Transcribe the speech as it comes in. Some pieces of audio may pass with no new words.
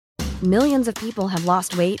Millions of people have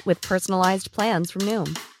lost weight with personalized plans from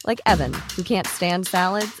Noom. Like Evan, who can't stand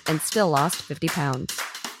salads and still lost 50 pounds.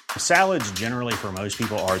 Salads generally for most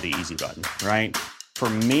people are the easy button, right? For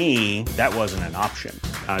me, that wasn't an option.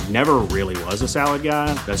 I never really was a salad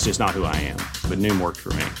guy. That's just not who I am. But Noom worked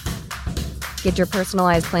for me. Get your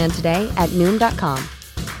personalized plan today at Noom.com.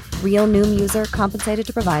 Real Noom user compensated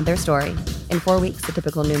to provide their story. In 4 weeks, the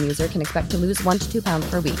typical Noom user can expect to lose 1 to 2 pounds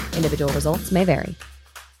per week. Individual results may vary.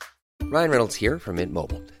 Ryan Reynolds here from Mint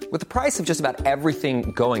Mobile. With the price of just about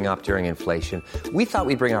everything going up during inflation, we thought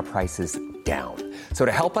we'd bring our prices down. So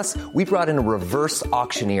to help us, we brought in a reverse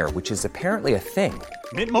auctioneer, which is apparently a thing.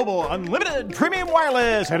 Mint Mobile Unlimited Premium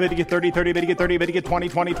Wireless. How to get 30, 30, bit to get 30, bit to get 20,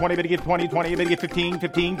 20, 20, bit to get 20, 20, bit to get 15,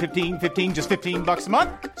 15, 15, 15, just $15 a month?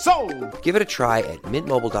 Sold! Give it a try at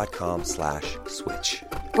mintmobile.com/switch.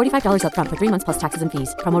 $45 up front for 3 months plus taxes and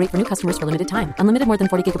fees. Promo rate for new customers for limited time. Unlimited more than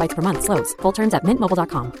 40 gigabytes per month. Slows full terms at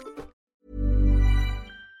mintmobile.com.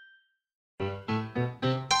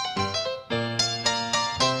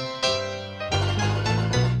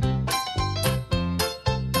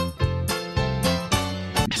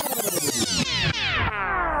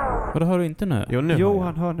 Vad hör du inte nu? Jo,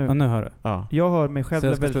 han hör nu. Ja, nu hör du. Ja. Jag hör mig själv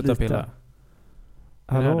väldigt lite. Pilla.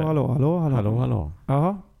 Hallå.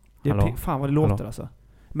 Jaha. Hallå. Fan vad det låter alltså.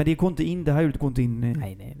 Men det går inte in, det här ljudet går inte in.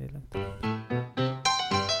 Nej, det är lugnt.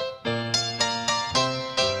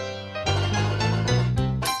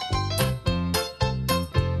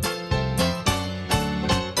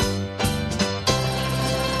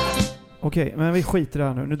 Okej, men vi skiter i det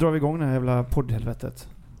här nu. Nu drar vi igång det här jävla poddhelvetet.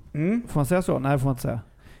 Får man säga så? Nej, får man inte säga.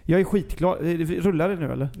 Jag är skitglad. Rullar det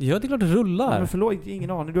nu eller? Ja, det är klart det rullar. Ja, men förlåt,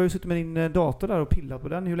 ingen aning. Du har ju suttit med din dator där och pillat på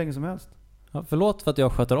den hur länge som helst. Ja, förlåt för att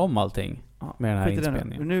jag sköter om allting med den här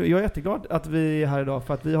inspelningen. Nu, jag är jätteglad att vi är här idag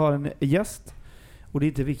för att vi har en gäst. Och det är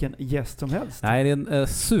inte vilken gäst som helst. Nej, det är en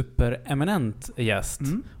supereminent gäst.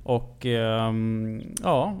 Och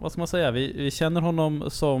ja, vad ska man säga? Vi känner honom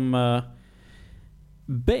som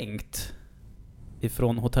Bengt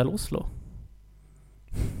ifrån Hotell Oslo.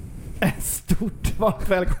 Stort varmt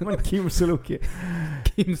välkommen Kim Sulocki.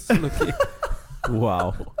 Kim Sulocki.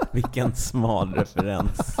 Wow, vilken smal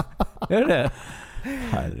referens. Är det?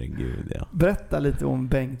 Herregud, ja. Berätta lite om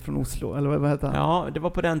Bengt från Oslo, eller vad heter han? Ja, det var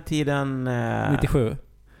på den tiden... 97?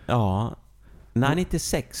 Ja. Nej,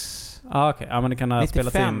 96. Okej. Ja, men det kan ha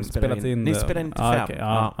spelat in. Ni spelade 95. Okay.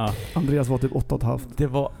 Ja. Andreas var typ 8,5. Det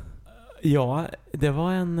var... Ja, det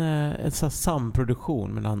var en sån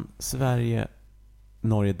samproduktion mellan Sverige,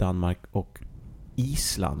 Norge, Danmark och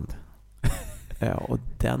Island. Ja, och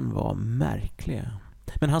den var märklig.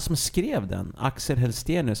 Men han som skrev den, Axel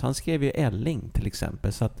Hellstenius, han skrev ju Elling till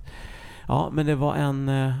exempel. Så att, ja, men det var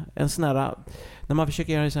en sån här... När man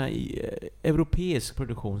försöker göra en sån här europeisk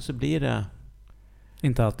produktion så blir det...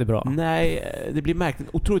 Inte alltid bra. Nej, det blir märkligt.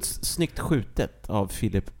 Otroligt snyggt skjutet av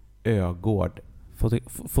Filip Ögård.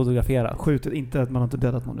 Fotograferat. Skjutet, inte att man har inte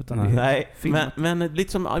dödat någon utan nej, men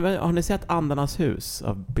lite som, har ni sett Andarnas hus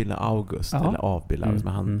av Bille August eller av Bille August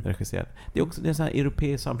som han regisserade. Det är också en sån här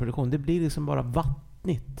europeisk samproduktion. Det blir liksom bara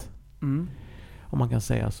vattnigt. Om man kan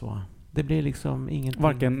säga så. Det blir liksom ingenting.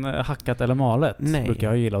 Varken hackat eller malet. Nej, brukar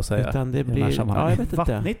jag gilla att säga. Utan det blir jag vet inte.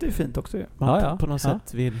 Vattnigt är ju fint också. Man på något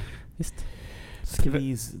sätt vill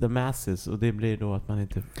squeeze the masses och det blir då att man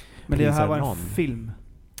inte. Men det här var en film.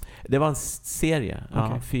 Det var en serie,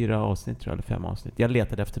 4 avsnitt tror jag, eller 5 avsnitt. Jag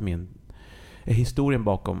letade efter historien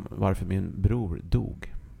bakom varför min bror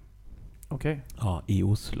dog. Okej. Ja, i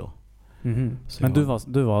Oslo. Men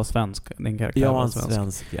du var svensk, din karaktär? Jag var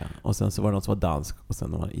svensk, ja. Och sen så var det någon som var dansk och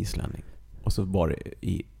sen var det islänning. Och så var det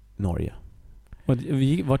i Norge. Och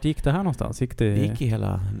vart gick det här någonstans? Det gick i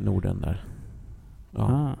hela Norden där.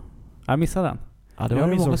 Ja. Jag missade den. Ja, det var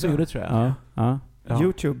många som gjorde, tror jag. Ja.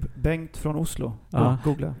 YouTube, Bengt från Oslo.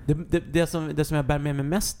 Googla. Det som jag bär med mig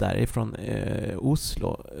mest där är från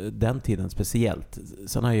Oslo, den tiden speciellt.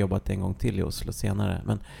 Sen har jag jobbat en gång till i Oslo senare.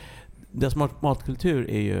 Men deras matkultur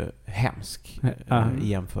är ju hemsk i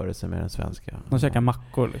jämförelse med den svenska. De käkar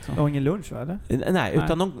mackor liksom. Och ingen lunch, eller? Nej,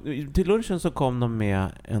 utan till lunchen så kom de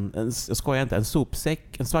med en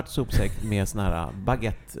svart sopsäck med såna här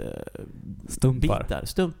baguette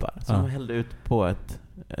stumpar som de hällde ut på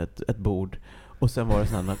ett bord. Och sen var det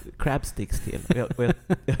sådana crab sticks till.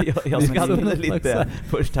 Jag skallade lite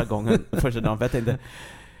första dagen för jag tänkte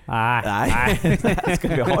nej. Ska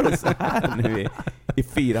vi ha det så här nu i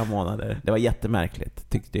 4 månader? Det var jättemärkligt,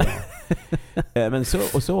 tyckte jag. Men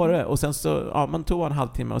så var det. Och sen så, man tog en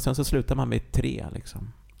halvtimme och sen så slutade man med 3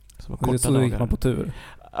 liksom. Så gick man på tur.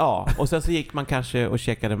 Ja, och sen så gick man kanske och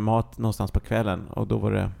käkade mat någonstans på kvällen. Och då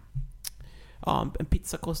var det en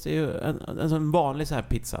pizza kostar ju en vanlig så här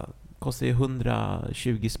pizza Kostar ju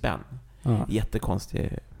 120 spänn.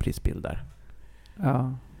 Jättekonstig prisbild där.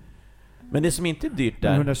 Ja. Men det som inte är dyrt där...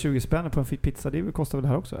 Men 120 spänn på en pizza, det kostar väl det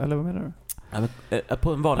här också? Eller vad menar du? Ja, men,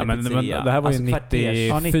 på en vanlig pizzeria. Men det här var ju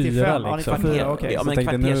 94 liksom. Okay. Ja, men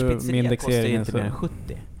kvarterspizzeria kostar ju inte mer än 70.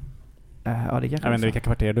 Ja, det kanske jag vet inte vilka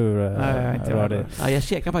kvarter du rör dig. Ja, jag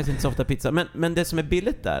käkar faktiskt inte så ofta pizza. Men det som är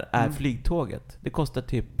billigt där är flygtåget. Det kostar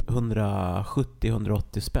typ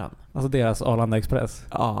 170-180 spänn. Alltså deras Arlanda Express.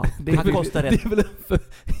 Ja, det är väl en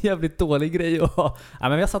jävligt dålig grej att ha. Ja,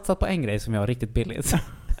 men vi har satsat på en grej som jag har riktigt billigt.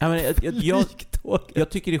 Ja, men jag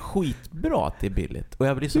tycker det är skitbra att det är billigt. Och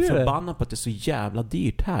jag blir så förbannad på att det är så jävla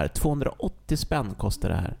dyrt här. 280 spänn kostar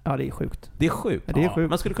det här. Ja, det är sjukt. Det är sjukt. Ja, det är sjukt.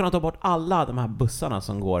 Man skulle kunna ta bort alla de här bussarna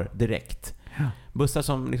som går direkt. Ja. Bussar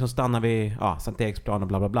som liksom stannar vid Sankt Eriksplan och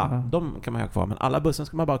bla bla bla. Ja. De kan man ha kvar. Men alla bussar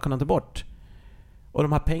ska man bara kunna ta bort. Och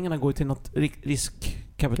de här pengarna går till något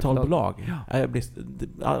riskkapitalbolag. Ja.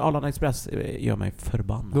 Arlanda Express gör mig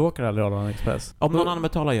förbannad. Du åker aldrig Arlanda Express? Om någon annan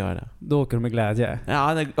betalar gör det. Då åker du med glädje?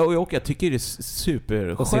 Ja, och jag tycker det är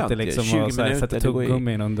superskönt. Och sitter liksom 20 och sätter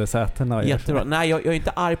tuggummin under sätena. Jättebra. Nej, jag är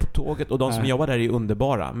inte arg på tåget och de som jobbar där är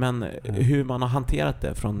underbara. Men hur man har hanterat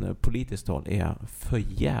det från politiskt håll är för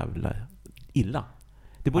jävla illa.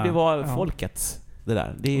 Det borde vara folkets. Det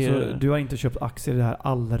där. Det är ju... Du har inte köpt aktier i det här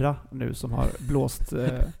Allra nu som har blåst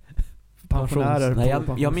pensionärer. Nej,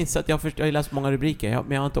 jag minns att jag har läst många rubriker,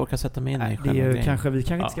 men jag har inte orkat sätta mig in i själva grejen. Vi kanske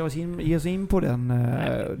inte ska ge oss in på den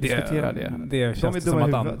diskutera det. Det känns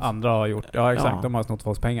som att andra har gjort. Ja, exakt. De har snott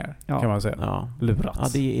folks pengar, kan man säga. Ja. Lurats. Ja,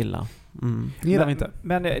 det är illa. Det gillar vi inte.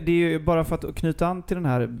 Men det är ju bara för att knyta an till den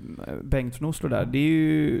här Bengt från Oslo där. Det är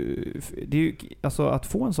ju alltså att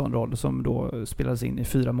få en sån roll som då spelades in i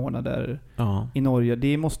 4 månader i Norge.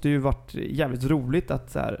 Det måste ju varit jävligt roligt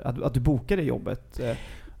att du bokade jobbet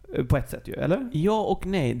på ett sätt ju, eller? Ja och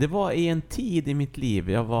nej. Det var i en tid i mitt liv.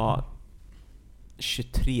 Jag var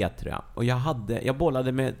 23 tror jag. Och jag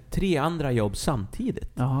bollade med 3 andra jobb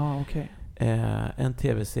samtidigt. Jaha, okej. En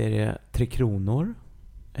tv-serie 3 kronor.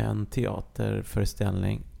 En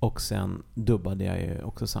teaterföreställning. Och sen dubbade jag ju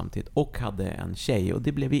också samtidigt. Och hade en tjej. Och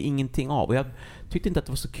det blev ju ingenting av. Och jag tyckte inte att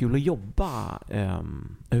det var så kul att jobba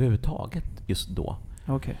överhuvudtaget just då.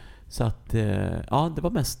 Okej. Så att, det var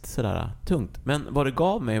mest sådär tungt. Men vad det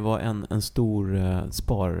gav mig var en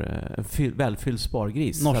stor välfylld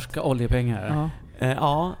spargris. Norska oljepengar.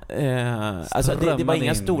 Alltså det var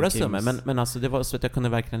inga stora summor, men alltså det var så att jag kunde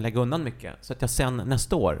verkligen lägga undan mycket. Så att jag sen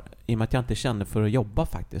nästa år, i och med att jag inte kände för att jobba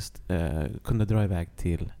faktiskt, kunde dra iväg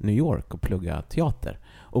till New York och plugga teater.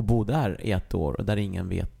 Och bo där i 1 år, och där ingen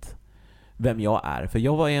vet vem jag är. För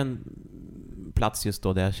jag var i en plats just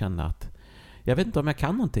då där jag kände att jag vet inte om jag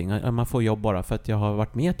kan någonting. Om man får jobb bara för att jag har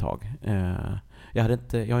varit med ett tag. Jag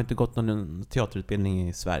har inte gått någon teaterutbildning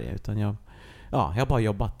i Sverige, utan jag har bara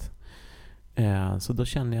jobbat. Så då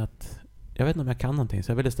kände jag att jag vet inte om jag kan någonting.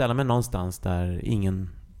 Så jag ville ställa mig någonstans där ingen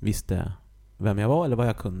visste vem jag var eller vad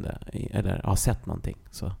jag kunde. Eller har sett någonting.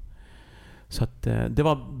 Så att det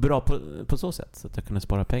var bra på så sätt. Så att jag kunde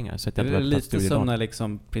spara pengar. Så att jag det är lite som när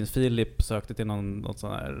liksom prins Philip sökte till någon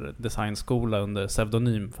sån här designskola under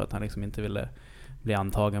pseudonym. För att han liksom inte ville bli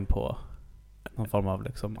antagen på någon form av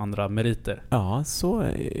liksom andra meriter. Ja, så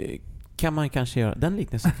kan man kanske göra. Den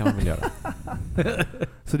liknelsen kan man väl göra.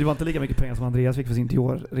 Så det var inte lika mycket pengar som Andreas fick för sin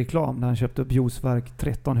Dior-reklam när han köpte upp Josverk,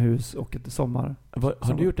 13 hus och ett sommar.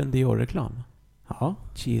 Har du gjort en Dior-reklam? Ja.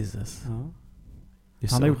 Jesus. Ja.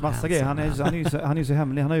 Han har gjort massa grejer. Han är ju så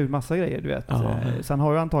hemlig. Han har gjort massa grejer, du vet. Sen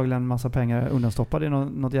har ju antagligen en massa pengar undanstoppade i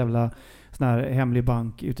något jävla sån här hemlig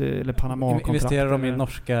bank ute, eller Panama-kontrakt. Investerar de i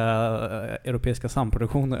norska europeiska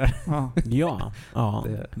samproduktioner?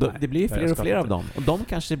 Det blir fler och fler av dem. Och de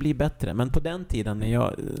kanske blir bättre. Men på den tiden när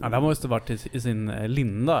jag... det måste varit i sin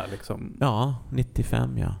linda liksom. Ja,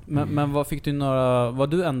 95 ja. Men vad fick du var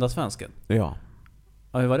du enda svensken? Ja.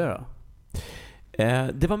 Ja, hur var det då?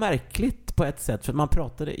 Det var märkligt på ett sätt,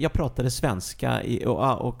 för jag pratade svenska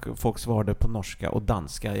och folk svarade på norska och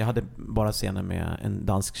danska. Jag hade bara scener med en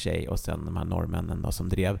dansk tjej och sen de här norrmännen då, som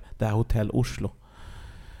drev det här hotell Oslo.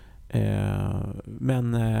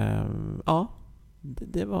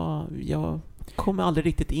 Det var, jag kom aldrig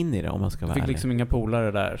riktigt in i det, om man ska vara ärlig. Fick liksom inga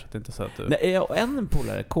polare där, så att det inte så att du... Nej, en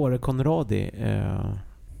polare, Kåre Konradi,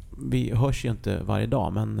 vi hörs ju inte varje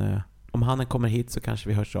dag, men om han kommer hit så kanske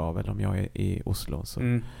vi hörs av, eller om jag är i Oslo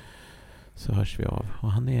så hörs vi av.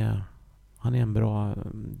 Och han är en bra...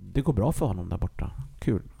 Det går bra för honom där borta.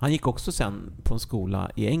 Kul. Han gick också sen på en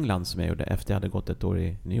skola i England som jag gjorde efter jag hade gått 1 år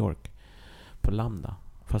i New York. På Lambda.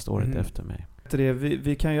 Fast året efter mig.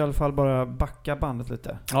 vi kan ju i alla fall bara backa bandet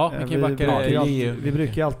lite. Ja, vi kan ju backa det. Vi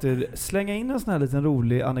brukar ju alltid slänga in en sån här liten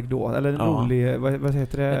rolig anekdot. Eller en rolig, vad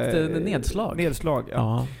heter det? Ett nedslag. Nedslag,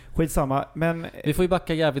 ja. Skitsamma. Men vi får ju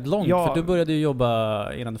backa jävligt långt, för du började ju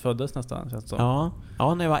jobba innan du föddes nästan. Känns det som.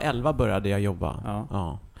 Ja, när jag var 11 började jag jobba.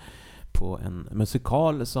 Ja. På en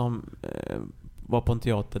musikal som var på en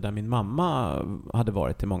teater där min mamma hade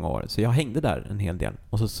varit i många år. Så jag hängde där en hel del.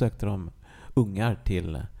 Och så sökte de ungar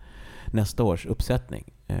till nästa års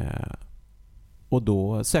uppsättning. Och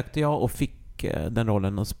då sökte jag och fick den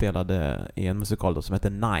rollen och spelade i en musikal då som heter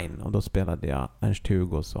Nine. Och då spelade jag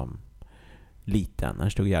Ernst-Hugo som liten.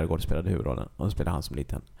 Ernst-Hugo Järgård spelade huvudrollen och då spelade han som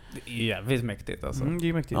liten. Det är jävligt mäktigt alltså. Det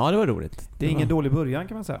är mäktigt. Ja, det var roligt. Det är ingen dålig början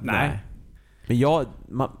kan man säga. Nej.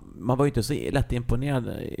 Men man var ju inte så lätt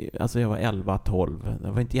imponerad. Alltså jag var 11-12.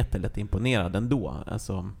 Jag var inte jättelätt imponerad ändå.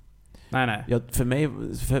 Alltså, nej.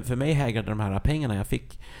 För mig hägrade de här pengarna jag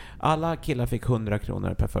fick. Alla killar fick 100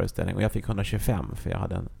 kronor per föreställning och jag fick 125 för jag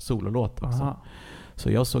hade en sololåt också. Aha.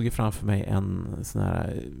 Så jag såg ju framför mig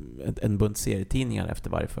en bunt serietidningar efter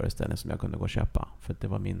varje föreställning som jag kunde gå och köpa. För att det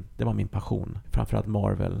var min passion. Framförallt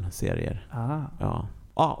Marvel-serier. Ja.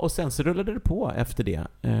 Ja, och sen så rullade det på efter det.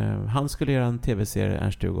 Han skulle göra en tv-serie,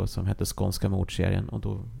 Ernst-Hugo, som hette Skånska mordserien. Och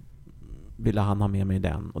då ville han ha med mig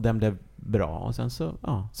den. Och den blev bra. Och sen så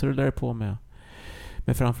rullade det på med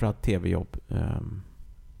framförallt tv-jobb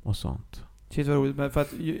och sånt. Shit, vad roligt. Men för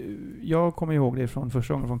att jag kommer ihåg det från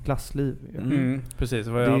första gången från Klassliv. Precis,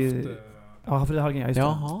 det var jag haft... Ja, för det hade jag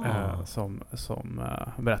just som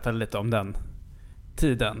berättade lite om den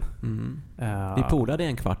tiden. Vi polade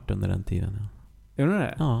en kvart under den tiden, ja. Gjorde du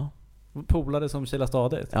det? Ja. Polade som Kila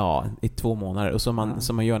stadigt? Ja, i 2 månader. Och som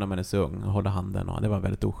man gör när man är så ung. Hålla handen. Och det var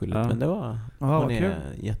väldigt oskyldigt. Men det var... hon är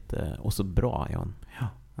jätte... Och så bra, Jan.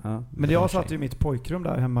 Ja. Men jag satt i mitt pojkrum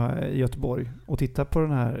där hemma i Göteborg och tittade på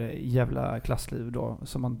den här jävla Klassliv då,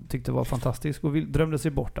 som man tyckte var fantastisk och drömde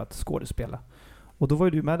sig bort att skådespela. Och då var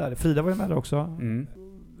ju du med där. Frida var ju med där också.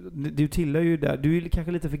 Du tillhör ju där. Du är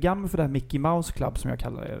kanske lite för gammal för det här Mickey Mouse Club som jag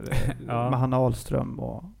kallar det. Med Hanna Ahlström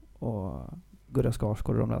och Gurra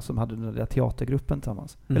Skarsgård och de där som hade den där teatergruppen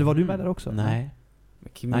tillsammans. Eller var du med där också? Nej.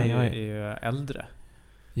 Kim är ju äldre.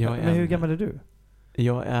 Men hur gammal är du?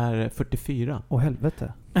 Jag är 44. Åh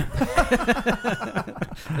helvete.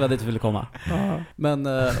 Det var dit du ville komma. Men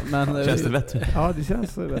känns det bättre? Ja, det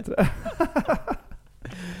känns bättre.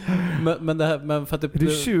 men för att är du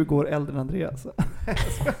 20 år äldre än Andreas?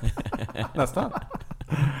 Nästan.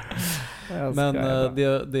 Men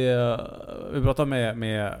det vi pratade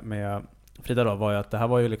med Frida då var ju att det här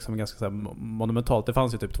var ju liksom ganska så här monumentalt. Det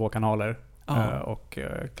fanns ju typ 2 kanaler och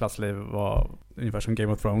Klassliv var ungefär som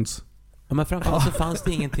Game of Thrones. Ja, men framförallt så fanns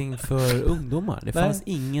det ingenting för ungdomar. Det fanns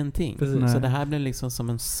ingenting. Så det här blev liksom som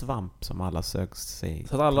en svamp som alla sökte sig.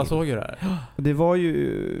 Så att alla såg ju det här. Det var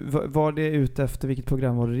ju... Var det ute efter vilket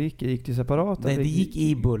program var det gick? Gick det separat? Nej, det gick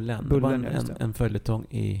i Bullen. Det var en följetong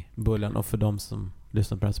i Bullen. Och för de som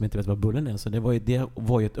lyssnar på det som inte vet vad Bullen är, så det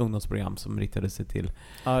var ju ett ungdomsprogram som riktade sig till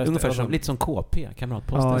ungefär som, lite som KP,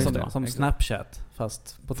 kamratposten. Som Snapchat,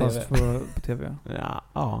 fast på TV. På TV.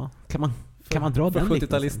 Ja, kan man dra den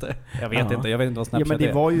 70-talister? Jag vet inte vad Snapchat är. Men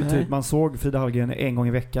det var ju typ, man såg Frida Hallgren en gång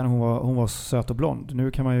i veckan. Hon var söt och blond.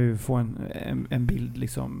 Nu kan man ju få en bild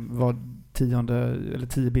liksom var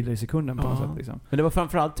 10 bilder i sekunden på något sätt liksom. Men det var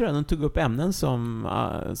framförallt tror jag de tog upp ämnen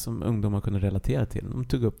som ungdomar kunde relatera till. De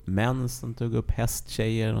tog upp mens, de tog upp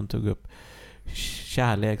hästtjejer, de tog upp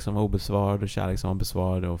kärlek som var obesvarad och kärlek som var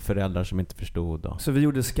besvarad och föräldrar som inte förstod. Så vi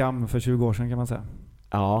gjorde Skam för 20 år sedan kan man säga.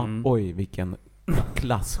 Ja, oj vilken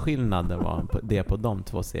klassskillnad det var på de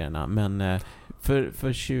 2 serierna. Men för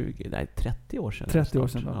 30 år sedan. 30 år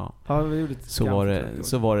sedan då. Ja, vi gjorde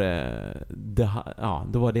så var det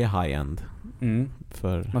då var det high-end.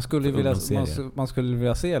 För man skulle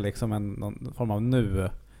vilja se liksom någon form av nu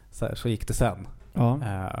så gick det sen.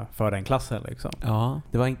 För den klassen liksom. Ja,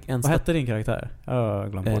 det var vad hette din karaktär?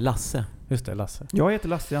 Jag glömde bort. Lasse. Just det, Lasse. Jag heter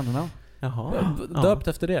Lasse i andra namn. Jaha. Döpt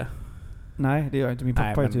efter det? Nej, det gör jag inte. Min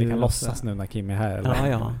pappa heter ju. Vi kan låtsas nu när Kim är här. Eller?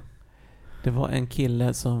 Ja. Det var en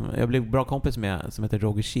kille som jag blev bra kompis med som heter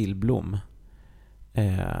Roger Kilblom.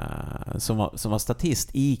 Som var statist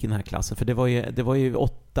i den här klassen. För det var ju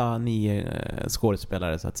 8-9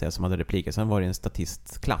 skådespelare så att säga som hade repliker. Sen var det en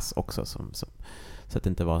statistklass också så att det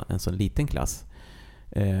inte var en sån liten klass.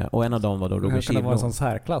 Och en av dem var då Roger Kilblom. Det var en sån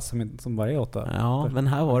särklass som bara är 8. Ja, men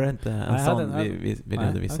här var det inte en sån vi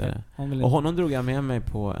redovisade. Okay. Och honom drog jag med mig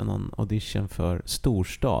på en audition för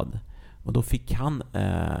Storstad. Och då fick han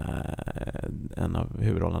en av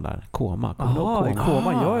huvudrollerna där, Koma.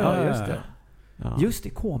 Koma, just det. Ja. Just det,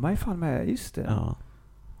 Koma är fan med, just det. Ja,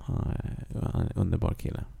 han är en underbar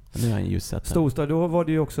kille. Nu är han ljussättare. Storstad, då var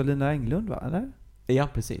det ju också Lina Englund, va? Eller? Ja,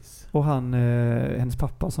 precis. Och hennes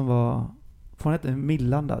pappa som var... Hon hette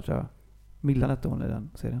Millan där, tror jag. Millan hette hon i den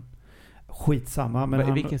serien. Skitsamma.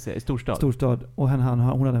 Men vilken serie? Storstad? Storstad. Och hon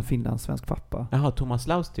hade en finlandssvensk pappa. Jaha, Thomas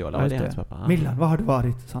Laustiola, var det hans pappa? Millan, vad har du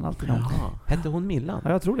varit? Så han alltid någonting. Hette hon Millan?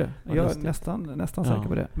 Ja, jag tror det. Jag är nästan säker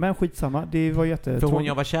på det. Men skitsamma, det var För hon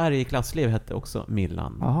jag var kär i Klassliv hette också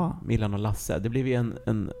Millan. Aha. Millan och Lasse. Det blev ju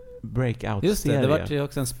en breakout-serie. Just det var ju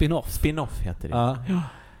också en spin-off. Spin-off heter det.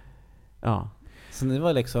 Ja. Så ni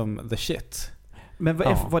var liksom the shit. Men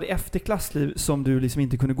var det efter Klassliv som du liksom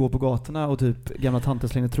inte kunde gå på gatorna och typ gamla tanter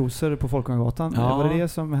slängde trosor på Folkungagatan? Ja. Var det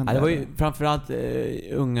som hände? Ja, det var ju framförallt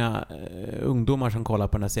ungdomar som kollade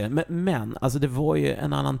på den här serien. Men alltså det var ju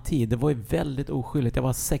en annan tid. Det var ju väldigt oskyldigt. Jag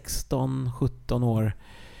var 16-17 år.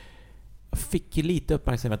 Jag fick ju lite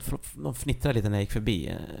uppmärksamhet. De fnittrade lite när jag gick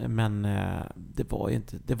förbi. Men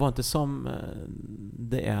det var inte som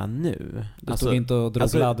det är nu. Du stod inte och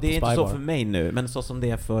drog ladd på det är Spybar. inte så för mig nu, men så som det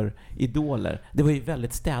är för idoler. Det var ju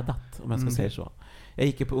väldigt städat, om jag ska säga så. Jag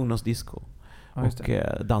gick ju på ungdomsdisco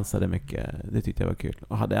och dansade mycket. Det tyckte jag var kul.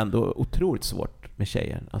 Och hade ändå otroligt svårt med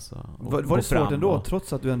tjejer. Alltså, var det svårt ändå,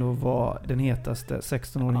 trots att du ändå var den hetaste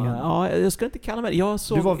 16-åringen? Ja, jag skulle inte kalla mig...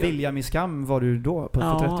 Du var William i Skam, var du då,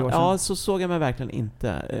 för 30 år sedan? Ja, så såg jag mig verkligen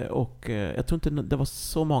inte. Och jag tror inte det var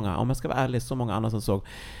så många, om jag ska vara ärlig, så många andra som såg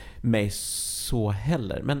mig så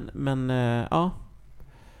heller. Men ja...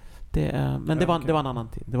 Det var en annan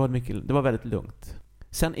tid. Det var väldigt lugnt.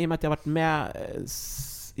 Sen i och med att jag varit med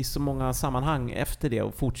i så många sammanhang efter det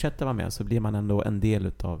och fortsätter vara med, så blir man ändå en del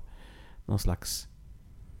utav någon slags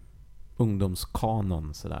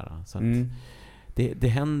ungdomskanon sådär. Så att det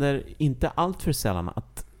händer inte allt för sällan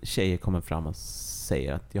att tjejer kommer fram och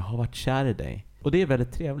säger att jag har varit kär i dig. Och det är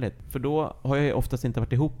väldigt trevligt, för då har jag oftast inte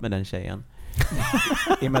varit ihop med den tjejen.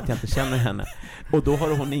 I och med att jag inte känner henne. Och då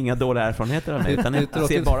har hon inga dåliga erfarenheter av mig, utan jag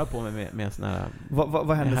ser bara på mig med såna här...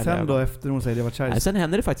 Vad händer sen då efter hon säger att jag var kär? Nej, sen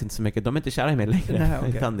händer det faktiskt inte så mycket. De är inte kära i mig längre. Nej, okay.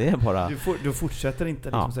 Utan det är bara... Du fortsätter inte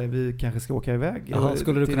liksom säga vi kanske ska åka iväg. Ja,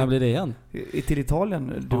 skulle du kunna bli det igen? Till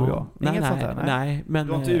Italien, du och jag? Inget sånt där? Nej, men...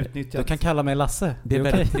 Du har inte utnyttjat... Du kan kalla mig Lasse. Det är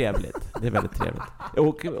väldigt trevligt. Det är väldigt trevligt.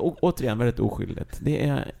 Och återigen väldigt oskyldigt. Det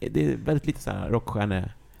är väldigt lite så här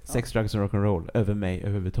rockstjärne, sex, drugs och rock'n'roll över mig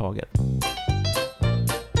överhuvudtaget.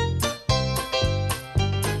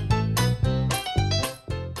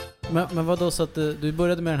 Men vad då, så att du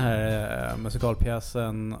började med den här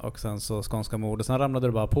musikalpjäsen och sen så Skånska mord och sen ramlade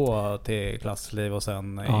du bara på till Klassliv och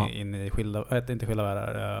sen in i inte skilda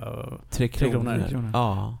världar. 3 kronor.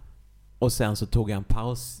 Ja. Och sen så tog jag en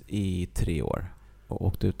paus i 3 år och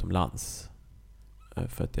åkte utomlands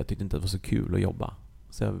för att jag tyckte inte att det var så kul att jobba.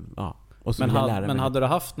 Så och så men hade du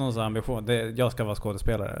haft någon sån ambition? Jag ska vara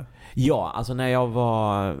skådespelare? Ja, alltså när jag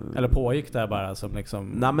var... Eller pågick det bara som liksom...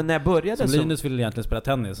 Nej, men när jag började som Linus ville egentligen spela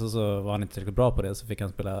tennis och så var han inte riktigt bra på det, så fick han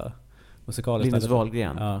spela musikal istället. Linus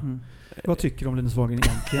Wahlgren. Ja. Vad tycker du om Linus Wahlgren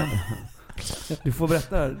egentligen? Du får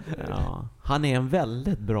berätta här. Ja, han är en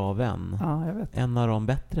väldigt bra vän. Ja, jag vet. En av de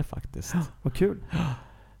bättre faktiskt. Vad kul.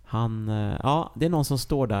 Han... det är någon som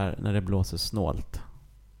står där när det blåser snålt.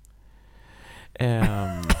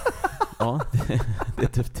 Ja, det är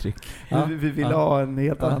tufft tryck. Vi ville ha en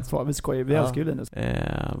helt annan svar. Vi skojar, vi älskar ju Linus.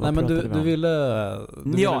 Nej, men du ville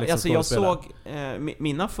liksom alltså jag såg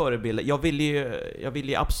mina förebilder. Jag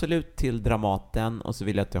ville ju absolut till Dramaten och så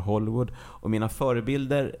ville jag till Hollywood. Och mina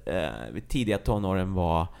förebilder vid tidiga tonåren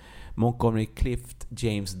var Montgomery Clift,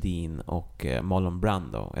 James Dean och Marlon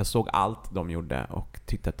Brando. Jag såg allt de gjorde och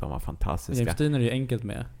tyckte att de var fantastiska. James Dean är ju enkelt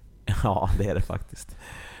med. Ja, det är det faktiskt.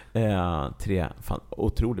 3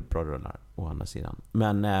 otroligt bra rullar å andra sidan.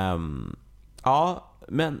 Men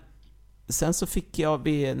men sen så fick jag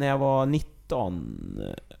när jag var 19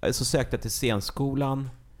 så sökte jag till scenskolan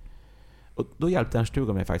och då hjälpte Ernst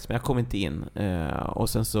Hugo mig faktiskt, men jag kom inte in. Och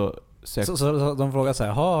sen så de frågade så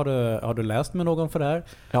här: har du läst med någon för det här?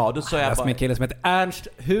 Ja, då sa jag bara... med en kille som heter Ernst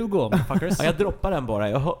Hugo. Ja, jag droppade den bara.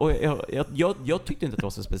 Jag tyckte inte att det var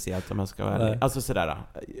så speciellt, om jag ska vara ärlig. Alltså sådär.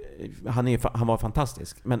 Han var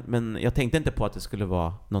fantastisk. Men jag tänkte inte på att det skulle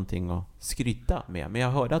vara någonting att skryta med. Men jag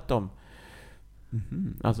hörde att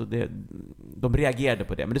alltså de reagerade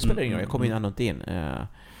på det. Men det spelar ingen roll. Jag kom in ändå inte in.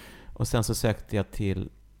 Och sen så sökte jag till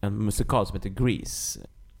en musikal som heter Grease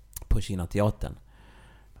på Kinateatern.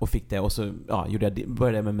 Och fick det, och så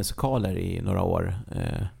började jag med musikaler i några år.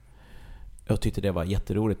 Jag tyckte det var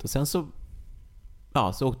jätteroligt. Och sen så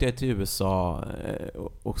åkte jag till USA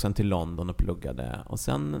och sen till London och pluggade. Och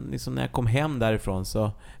sen liksom när jag kom hem därifrån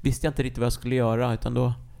så visste jag inte riktigt vad jag skulle göra, utan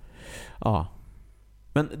då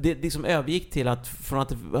men det liksom övergick till att från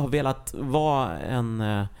att ha velat vara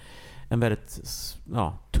en väldigt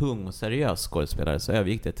tung och seriös skådespelare, så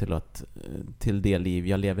övergick det till det liv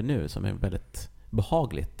jag lever nu, som är väldigt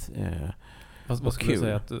behagligt. Vad skulle du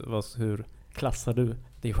säga hur klassar du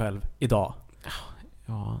dig själv idag?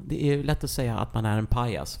 Ja, det är lätt att säga att man är en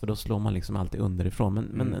pajas, för då slår man liksom alltid underifrån.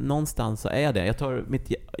 Men någonstans så är det. Jag tar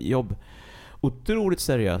mitt jobb otroligt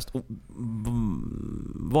seriöst.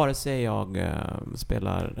 Vare sig jag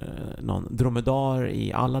spelar någon dromedar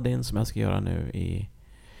i Aladdin, som jag ska göra nu i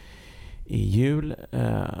jul.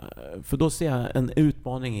 För då ser jag en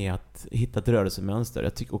utmaning i att hitta ett rörelsemönster.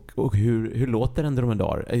 Jag tycker, och hur låter en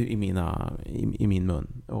dromedar i min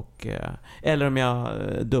mun. Eller om jag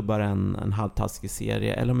dubbar en halvtaskig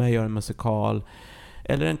serie, eller om jag gör en musikal,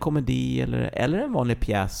 eller en komedi, eller en vanlig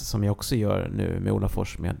pjäs, som jag också gör nu med Ola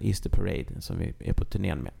Fors med Easter Parade, som vi är på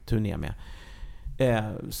turné med.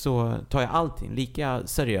 Så tar jag allting lika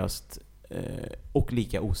seriöst och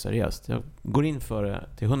lika oseriöst. Jag går in för det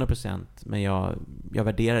till 100%, men jag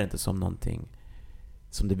värderar inte som någonting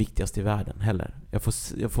som det viktigaste i världen heller.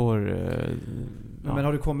 Jag får Men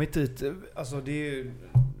har du kommit dit? Alltså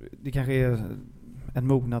det kanske är en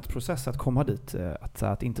mognadsprocess att komma dit,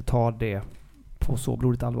 att inte ta det på så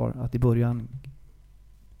blodigt allvar. Att i början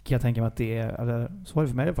kan jag tänka mig att det är, eller så var det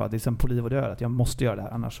för mig i alla fall, att det är som på liv och död, att jag måste göra det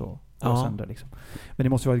här, annars så går jag sönder liksom. Men det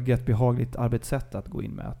måste vara ett rätt behagligt arbetssätt att gå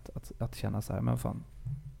in med, att känna så här, men fan,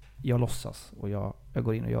 jag låtsas och jag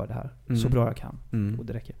går in och gör det här så bra jag kan, och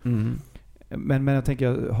det räcker. Men jag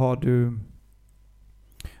tänker,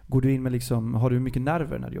 går du in med liksom, har du mycket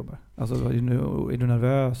nerver när du jobbar? Alltså är du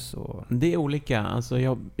nervös? Det är olika. Alltså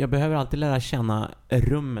jag behöver alltid lära känna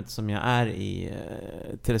rummet som jag är i.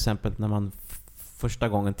 Till exempel när man första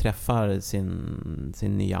gången träffar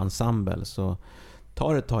sin nya ensemble, så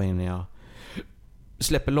tar det ett tag innan jag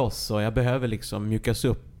släpper loss, och jag behöver liksom mjukas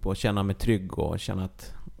upp och känna mig trygg och känna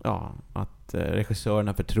att regissören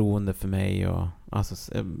har förtroende för mig. Och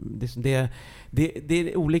alltså, det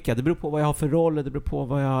är olika. Det beror på vad jag har för roll, det beror på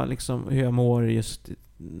vad jag liksom, hur jag mår just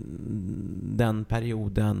den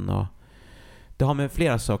perioden, och det har med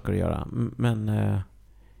flera saker att göra. Men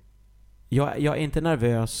jag är inte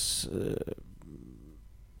nervös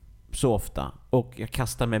så ofta, och jag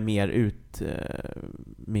kastar mig mer ut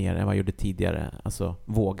mer än vad jag gjorde tidigare, alltså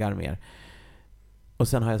vågar mer. Och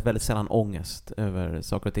sen har jag väldigt sällan ångest över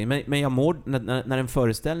saker och ting. Men jag mår, när en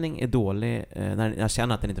föreställning är dålig, när jag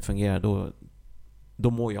känner att den inte fungerar, då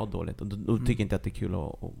mår jag dåligt, och då tycker inte att det är kul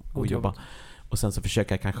att jobba. Och sen så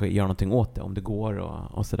försöker jag kanske göra någonting åt det, om det går,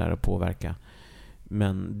 och sådär, och påverka.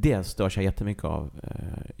 Men det störs jag jättemycket av,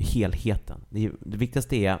 helheten. Det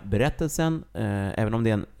viktigaste är berättelsen, även om det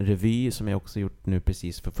är en revy som jag också gjort nu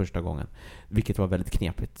precis för första gången. Vilket var väldigt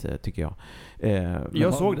knepigt, tycker jag.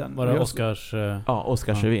 Jag såg den. Var det Oscars? Ja,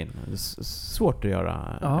 Oscarsrevyn. Svårt att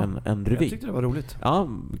göra en revy. Jag tyckte det var roligt. Ja,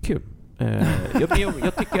 kul.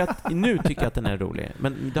 Jag tycker att den är rolig,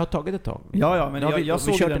 men det har tagit ett tag. Ja, men jag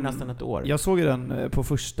såg kört den nästan ett år. Jag såg den på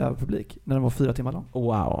första publik när den var 4 timmar lång.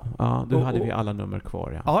 Wow. Ja, då hade vi alla nummer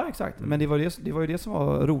kvar. Ja, exakt. Men det var ju det som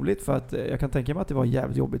var roligt, för att jag kan tänka mig att det var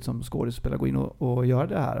jävligt jobbigt som skådespelare att gå in och göra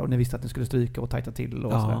det här, och ni visste att ni skulle stryka och tajta till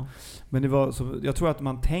och sådär. Men det var så, jag tror att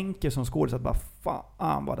man tänker som skådespelare att bara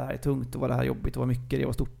fan vad det här är tungt, och vad det här är jobbigt, och vad mycket det är,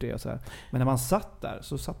 och stort det är och så här. Men när man satt där,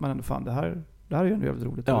 så satt man ändå, fan det här är ju ändå jävligt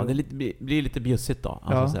roligt. Ja, det blir lite bjussigt då.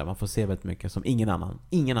 Alltså, man får se väldigt mycket som ingen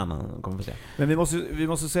annan kommer få se. Men vi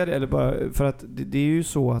måste säga det, eller bara för att det är ju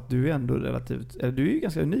så att du är ändå du är ju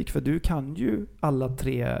ganska unik, för du kan ju alla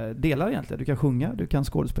 3 delar egentligen. Du kan sjunga, du kan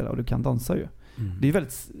skådespela och du kan dansa ju. Det är ju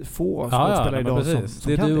väldigt få skådespelare idag som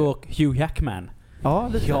det är kan du det. och Hugh Jackman. Ja,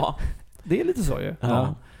 lite. Ja. Det är lite så ju.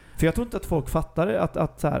 Ja. För jag tror inte att folk fattar det,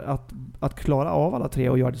 att klara av alla 3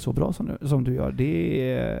 och göra det så bra som du gör.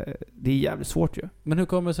 Det är jävligt svårt ju. Men hur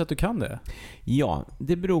kommer det sig att du kan det? Ja,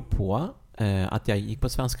 det beror på att jag gick på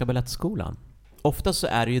Svenska Balettskolan. Ofta så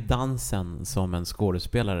är det ju dansen som en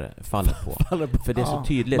skådespelare faller på. För det är så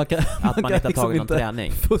tydligt att man inte har tagit någon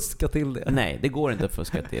träning. Fuska till det. Nej, det går inte att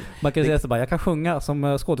fuska till. Man kan säga så bara, jag kan sjunga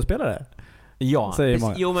som skådespelare. Ja,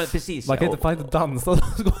 men precis. Man kan inte dansa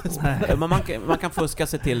som skådespelare. Man kan fuska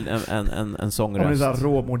sig till en sångröst. Om det är så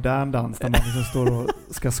råmodern dans där man liksom står och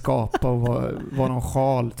ska skapa och vara någon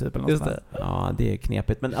sjal typ eller något. Just det. Ja, det är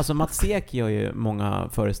knepigt. Men alltså Mats Ek gör ju många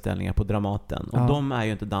föreställningar på Dramaten, och de är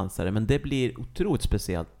ju inte dansare, men det blir otroligt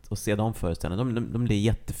speciellt att se de föreställningarna. De blir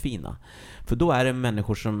jättefina. För då är det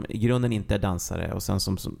människor som i grunden inte är dansare, och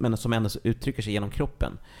sen men som ändå uttrycker sig genom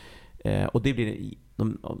kroppen. Och det blir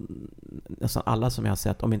nästan alla som jag har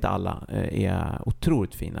sett, om inte alla, är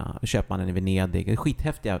otroligt fina. Köpmannen i Venedig, det är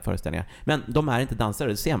skithäftiga föreställningar. Men de är inte dansare,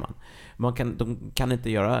 det ser man. De kan inte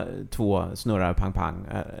göra 2 snurrar pang-pang.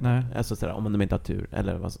 Alltså sådär, om de inte har tur.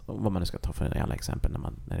 Eller vad man nu ska ta för alla exempel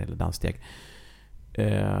när det gäller danssteg.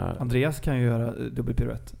 Andreas kan ju göra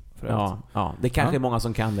dubbelpiruett. Ja, det kanske är många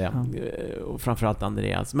som kan det. Och framförallt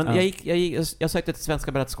Andreas. Men jag sökte till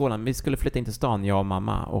Svenska Balettskolan. Vi skulle flytta in till stan, jag och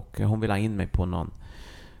mamma. Och hon ville ha in mig på någon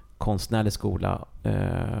konstnärlig skola.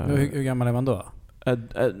 Hur gammal är man då?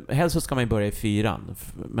 Helst så ska man börja i 4:an.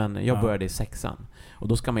 Men jag började i 6:an. Och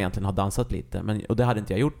då ska man egentligen ha dansat lite. Och det hade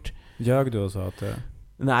inte jag gjort. Ljög du och sa att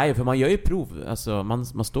Nej, för man gör ju prov. Alltså,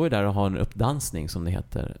 man står ju där och har en uppdansning, som det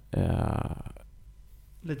heter.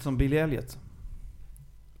 Lite som Billy Elliot.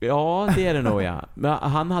 Ja, det är det nog, ja. Men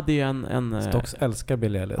han hade ju en Stocks älskar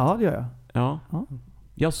Billy Elliot. Ja, det gör jag. Ja.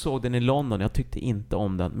 Jag såg den i London, jag tyckte inte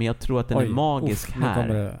om den. Men jag tror att den är magisk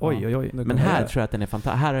här. Oj. Men här tror jag att den är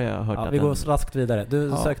fantastisk. Här har jag hört att vi går raskt vidare.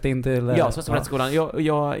 Du sökte in till... Ja, Svenska Balettskolan.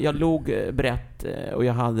 Jag låg brett och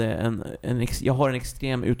jag hade jag har en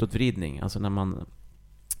extrem utåtvridning. Alltså när man...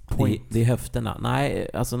 Det är höfterna. Nej,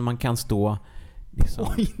 alltså man kan stå... Liksom.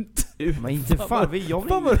 inte fan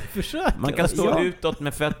man kan stå utåt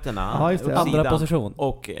med fötterna. Andra position.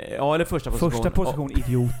 Eller första position. Första position,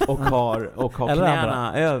 idiot. Och har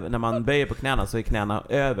knäna över. När man böjer på knäna så är knäna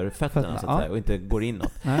över fötterna så att säga, och inte går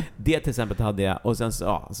inåt. Det till exempel hade jag. Och sen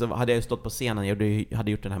så hade jag ju stått på scenen. Jag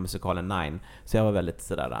hade gjort den här musikalen Nine. Så jag var väldigt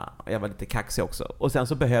sådär, jag var lite kaxig också. Och sen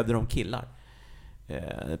så behövde de killar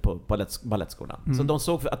på balettskolan. Så de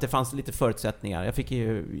såg att det fanns lite förutsättningar. Jag fick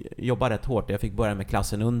ju jobba rätt hårt. Jag fick börja med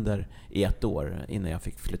klassen under i 1 år innan jag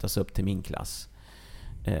fick flyttas upp till min klass.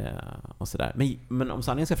 Och sådär. Men om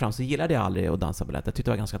sanningen ska fram så gillade jag aldrig att dansa balett. Jag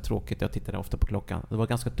tyckte det var ganska tråkigt. Jag tittade ofta på klockan. Det var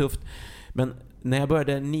ganska tufft. Men när jag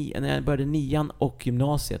började 9:an och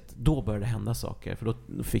gymnasiet, då började det hända saker. För då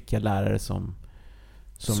fick jag lärare som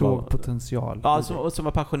såg potential. Ja, som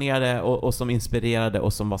var passionerade och som inspirerade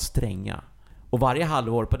och som var stränga. Och varje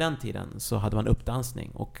halvår på den tiden så hade man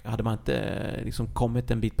uppdansning. Och hade man inte liksom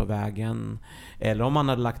kommit en bit på vägen, eller om man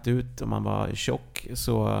hade lagt ut, om man var tjock,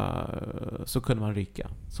 så kunde man ryka.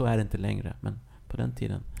 Så är det inte längre, men på den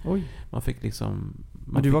tiden. Man fick liksom...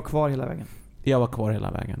 Men du var kvar hela vägen? Jag var kvar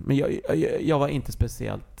hela vägen. Men jag var inte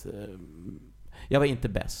speciellt... Jag var inte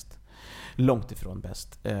bäst. Långt ifrån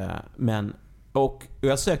bäst. Men... Och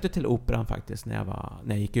jag sökte till operan faktiskt när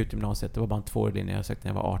jag gick ut gymnasiet. Det var bara en 2-årig linje jag sökte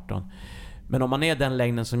när jag var 18. Men om man är den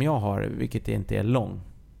längden som jag har, vilket inte är lång.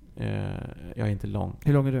 Jag är inte lång.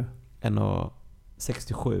 Hur lång är du?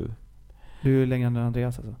 1,67. Du är längre än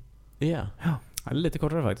Andreas alltså? Yeah. Ja. Ja, lite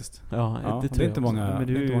kortare faktiskt. Ja, det är inte många. Men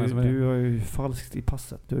du har ju falskt i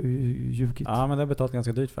passet. Du har ju ljugit. Ja, men det har betalt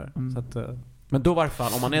ganska dyrt för. Så att, men då i varje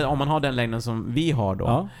fall, om man har den längden som vi har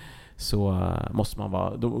då, så måste man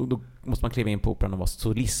vara, då måste man kliva in på operan och vara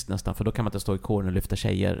solist nästan, för då kan man inte stå i kåren och lyfta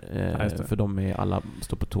tjejer, för de är alla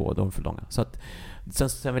står på tå och de är för långa. Så att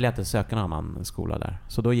sen ville jag inte söka en annan skola där.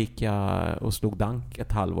 Så då gick jag och slog dank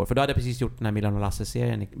ett halvår, för då hade jag precis gjort den här Milan och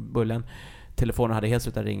Lasse-serien i Bullen. Telefonen hade helt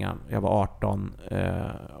slutat ringa. Jag var 18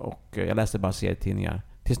 och jag läste bara serietidningar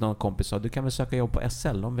tills någon kompis sa, du kan väl söka jobb på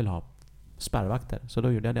SL, de vill ha spärrvakter. Så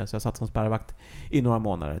då gjorde jag det. Så jag satt som spärrvakt i några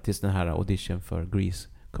månader tills den här audition för Grease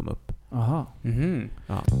kom upp. Aha. Mm-hmm.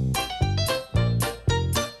 Ja.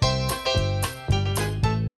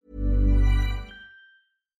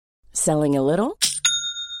 Selling a little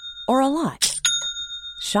or a lot?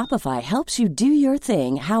 Shopify helps you do your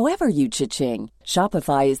thing however you cha-ching.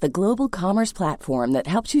 Shopify is the global commerce platform that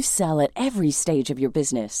helps you sell at every stage of your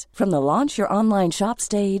business. From the launch your online shop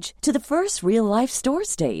stage to the first real-life store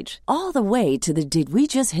stage, all the way to the did we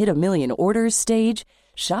just hit a million orders stage.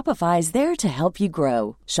 Shopify is there to help you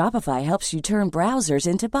grow. Shopify helps you turn browsers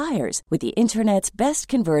into buyers with the internet's best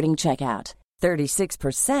converting checkout.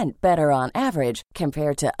 36% better on average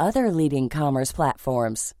compared to other leading commerce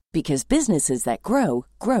platforms. Because businesses that grow,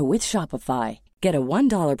 grow with Shopify. Get a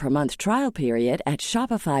 $1 per month trial period at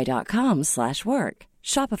shopify.com/work.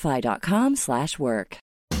 Shopify.com/work.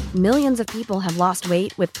 Millions of people have lost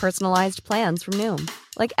weight with personalized plans from Noom.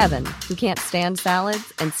 Like Evan, who can't stand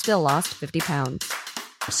salads and still lost 50 pounds.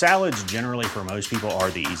 Salads generally for most people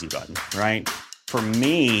are the easy button, right? For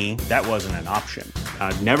me, that wasn't an option.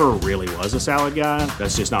 I never really was a salad guy.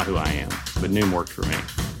 That's just not who I am. But Noom worked for me.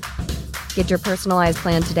 Get your personalized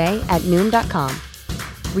plan today at Noom.com.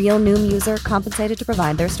 Real Noom user compensated to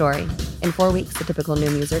provide their story. In 4 weeks, the typical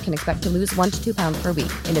Noom user can expect to lose 1 to 2 pounds per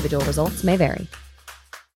week. Individual results may vary.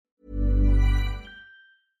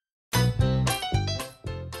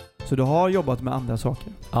 Så du har jobbat med andra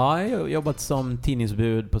saker? Ja, jag har jobbat som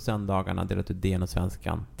tidningsbud på söndagarna, delat ut DN och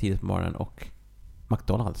Svenskan tidigt på morgonen och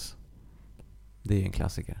McDonalds. Det är ju en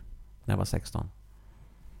klassiker. När jag var 16.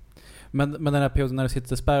 Men den här perioden när du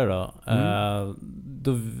sitter spärr då,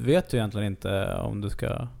 då vet du egentligen inte om du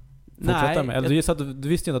ska fortsätta med. Eller du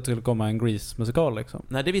visste ju inte att det skulle komma en Grease-musikal liksom.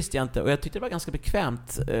 Nej, det visste jag inte. Och jag tyckte det var ganska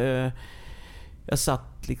bekvämt. Jag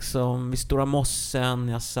satt liksom vid Stora Mossen.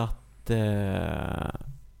 Jag satt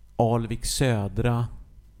Alvik Södra.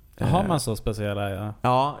 Har man så speciella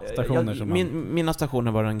stationer som mina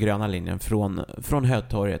stationer var den gröna linjen från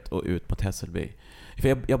Hötorget och ut mot Hässelby.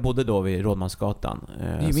 För jag bodde då vid Rådmansgatan. Det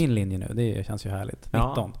är ju min linje nu, det känns ju härligt.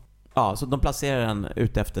 19. Ja, så de placerar den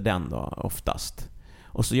ut efter den då, oftast.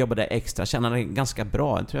 Och så jobbade jag extra, tjänade ganska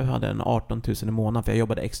bra. Jag tror jag hade en 18 000 i månaden, för jag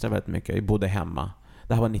jobbade extra väldigt mycket. Jag bodde hemma.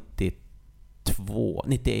 Det här var 90.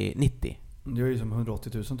 Det är ju som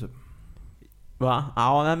 180 000 typ. Va?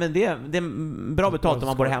 Ja, men det är bra betalt om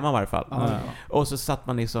man bor hemma i varje fall. Ja. Och så satt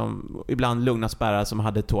man liksom ibland lugna spärrar som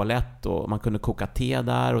hade toalett och man kunde koka te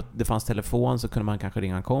där och det fanns telefon, så kunde man kanske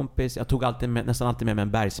ringa en kompis. Jag tog nästan alltid med mig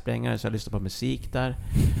en bergsprängare, så jag lyssnade på musik där.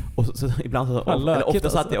 Och så ibland ofta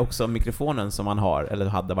satt jag också mikrofonen som man har, eller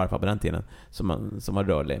hade i varje fall på den tiden, som var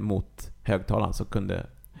rörlig mot högtalaren, så kunde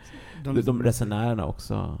de resenärerna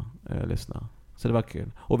också lyssna. Så det var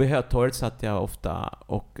kul. Och vid Hötorget satt jag ofta,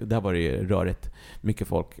 och där var det ju rörigt, mycket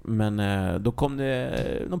folk. Men då kom det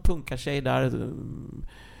någon punkartjej där.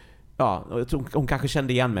 Ja, och jag tror hon kanske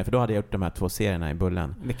kände igen mig, för då hade jag gjort de här 2 serierna i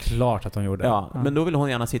Bullen. Det är klart att hon gjorde. Ja, men då ville hon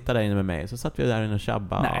gärna sitta där inne med mig. Så satt vi där inne och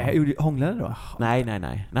tjabba. Nej, hånglade då?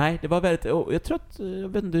 Nej, det var väldigt... Jag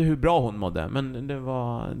vet inte hur bra hon mådde, men det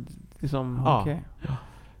var liksom... Okay. Ja.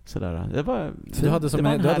 Sådär. Det var, du hade som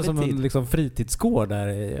en liksom fritidsgård där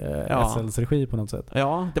i SLs regi på något sätt.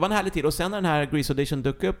 Ja, det var en härlig tid. Och sen när den här Grease Audition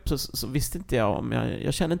dök upp så visste inte jag om...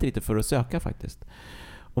 Jag kände inte riktigt för att söka faktiskt.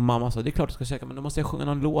 Och mamma sa, det är klart du ska söka, men då måste jag sjunga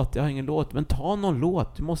någon låt. Jag har ingen låt. Men ta någon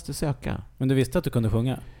låt, du måste söka. Men du visste att du kunde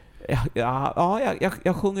sjunga?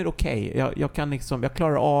 Jag sjunger okej. Jag kan liksom, jag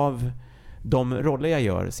klarar av de roller jag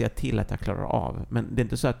gör, ser jag till att jag klarar av. Men det är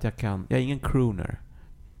inte så att jag är ingen crooner.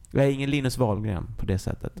 Jag är ingen Linus Wahlgren på det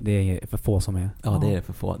sättet. Det är för få som är. Ja, det är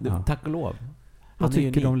för få. Ja. Tack och lov. Vad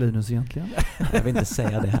tycker du om Linus egentligen? Jag vill inte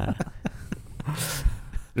säga det här.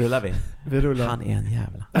 Rullar vi? Vi rullar. Han är en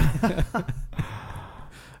jävla.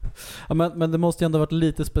 Ja, men det måste ju ändå varit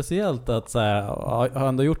lite speciellt att så här, ha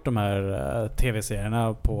ändå gjort de här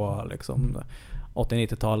tv-serierna på liksom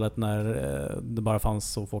 80-90-talet när det bara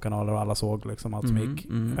fanns så få kanaler och alla såg liksom allt som gick.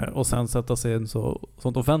 Och sen sätta sig i en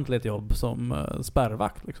sånt offentligt jobb som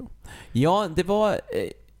spärrvakt liksom. Ja, det var...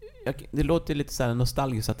 Det låter lite så här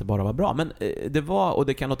nostalgiskt att det bara var bra, men det var, och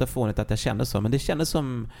det kan låta fånigt att jag kände så, men det kändes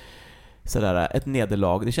som sådär ett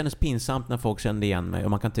nederlag. Det kändes pinsamt när folk kände igen mig,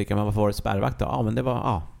 och man kan tycka, men varför var det spärrvakt då? Ja, men det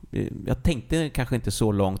var... jag tänkte kanske inte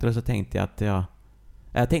så långt, eller så tänkte jag att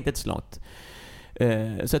jag tänkte inte så långt.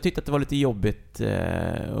 Så jag tyckte att det var lite jobbigt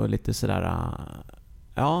och lite sådär...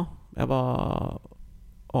 Ja, jag var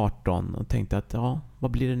 18 och tänkte att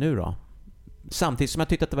vad blir det nu då? Samtidigt som jag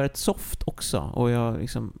tyckte att det var ett soft också, och jag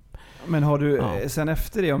liksom... Men har du sen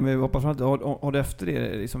efter det, om vi hoppar fram, har du efter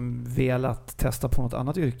det liksom velat testa på något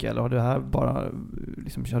annat yrke, eller har du här bara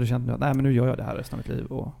liksom, har du känt att nej, men nu gör jag det här resten av mitt liv?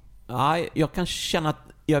 Och... Nej, jag kan känna att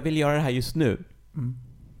jag vill göra det här just nu.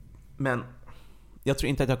 Men jag tror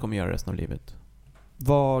inte att jag kommer göra det resten av livet.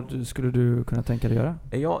 Vad skulle du kunna tänka dig göra?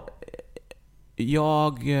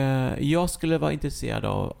 Jag skulle vara intresserad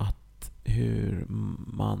av hur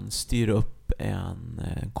man styr upp en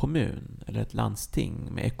kommun eller ett landsting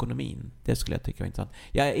med ekonomin. Det skulle jag tycka var intressant.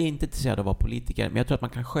 Jag är inte intresserad av att vara politiker, men jag tror att man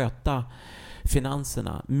kan sköta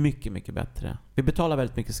finanserna mycket, mycket bättre. Vi betalar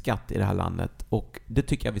väldigt mycket skatt i det här landet, och det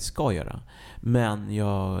tycker jag vi ska göra. Men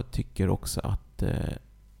jag tycker också att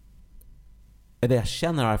det jag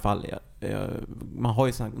känner i alla fall, man har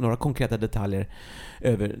ju några konkreta detaljer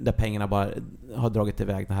över där pengarna bara har dragit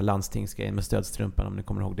iväg, den här landstingsgrejen med stödstrumpan, om ni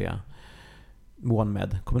kommer ihåg det.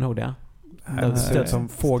 OneMed, kommer ni ihåg det? Som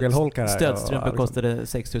fågelholkar. Stödstrumpor kostade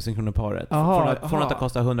 6 000 kronor paret. Från att det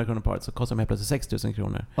kostade 100 kronor paret så kostar de helt plötsligt 6 000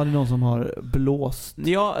 kronor. Var det någon som har blåst?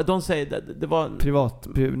 Ja, de säger det var något privat.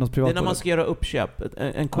 Det är när man ska göra uppköp.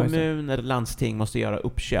 En kommun eller landsting måste göra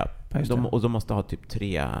uppköp. Och de måste ha typ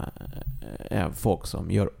 3 folk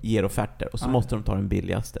som ger offerter, och så måste de ta den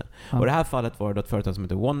billigaste. Och i det här fallet var det ett företag som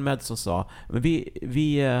heter OneMed som sa, men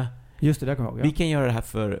just det, där kommer jag ihåg, vi kan göra det här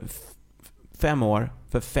för 5 år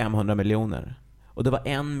för 500 miljoner. Och det var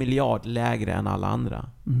 1 miljard lägre än alla andra.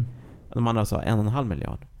 De andra sa 1,5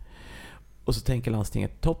 miljard. Och så tänker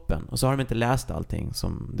landstinget toppen. Och så har de inte läst allting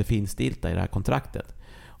som det finstilta i det här kontraktet.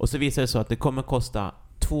 Och så visar det så att det kommer kosta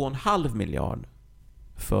 2,5 miljard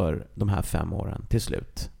för de här 5 åren till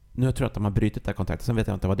slut. Nu tror jag att de har brutit det här kontraktet, sen vet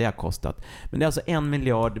jag inte vad det har kostat. Men det är alltså 1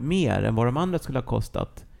 miljard mer än vad de andra skulle ha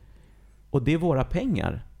kostat. Och det är våra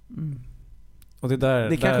pengar. Och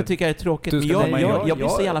det kanske tycker jag är tråkigt, men jag blir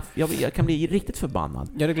så jävla... Jag kan bli riktigt förbannad.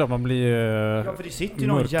 Ja, det är klart man blir ja, för det sitter ju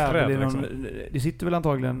någon jävla... Liksom. Det sitter väl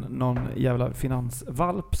antagligen någon jävla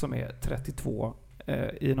finansvalp som är 32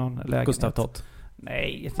 i någon lägenhet. Gustav Tott.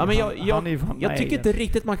 Nej. Ja, men jag tycker inte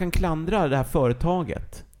riktigt man kan klandra det här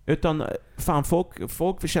företaget. Utan fan,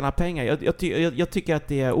 folk vill tjäna pengar. Jag tycker att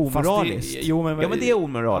det är omoraliskt. Men det är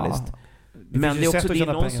omoraliskt. Ja. Men det är också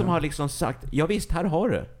någon pengar som har liksom sagt, ja visst, här har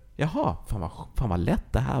du. Jaha, fan vad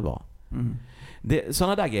lätt det här var.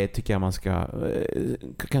 Sådana där grejer tycker jag man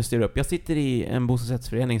kan styra upp. Jag sitter i en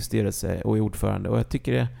bostadsrättsföreningsstyrelse och är ordförande, och jag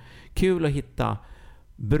tycker det är kul att hitta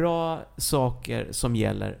bra saker som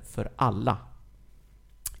gäller för alla.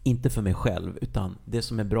 Inte för mig själv, utan det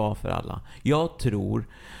som är bra för alla. Jag tror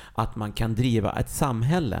att man kan driva ett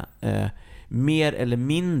samhälle mer eller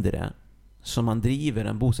mindre som man driver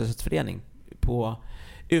en bostadsrättsförening på,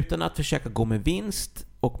 utan att försöka gå med vinst,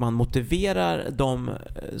 och man motiverar de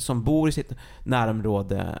som bor i sitt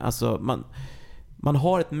närområde. Alltså man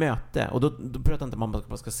har ett möte, och då pratar jag inte om att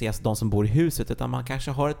man ska ses de som bor i huset, utan man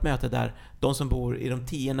kanske har ett möte där de som bor i de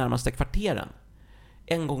 10 närmaste kvarteren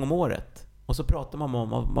en gång om året. Och så pratar man om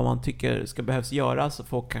vad man tycker ska behövs göras, och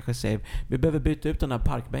folk kanske säger vi behöver byta ut de här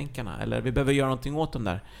parkbänkarna, eller vi behöver göra någonting åt dem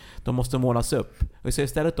där. De måste målas upp. Och så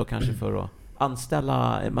istället då kanske för att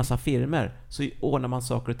anställa en massa firmer, så ordnar man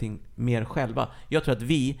saker och ting mer själva. Jag tror att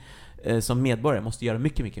vi som medborgare måste göra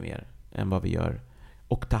mycket, mycket mer än vad vi gör,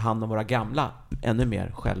 och ta hand om våra gamla ännu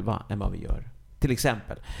mer själva än vad vi gör. Till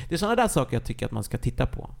exempel. Det är sådana där saker jag tycker att man ska titta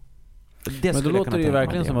på. Men då låter det ju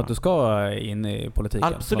verkligen som att du ska in i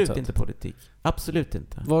politiken. Absolut inte politik. Absolut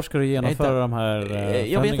inte. Var ska du genomföra de här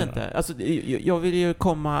jag vet inte. Alltså, jag vill ju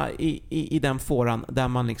komma i den fåran där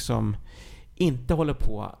man liksom inte håller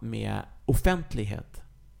på med offentlighet.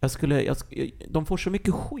 De får så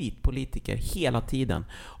mycket skit, politiker, hela tiden.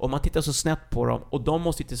 Och man tittar så snett på dem, och de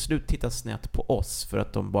måste till slut titta snett på oss för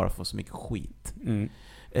att de bara får så mycket skit.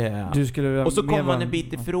 Och så kommer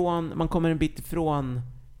man kommer en bit ifrån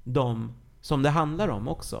de som det handlar om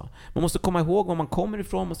också. Man måste komma ihåg var man kommer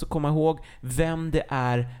ifrån, man måste komma ihåg vem det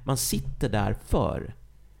är man sitter där för.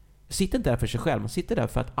 Man sitter inte där för sig själv, man sitter där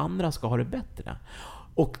för att andra ska ha det bättre.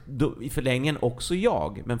 Och då, i förlängningen också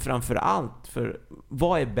jag, men framför allt för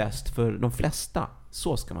vad är bäst för de flesta.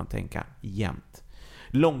 Så ska man tänka jämt.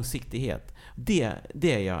 Långsiktighet, det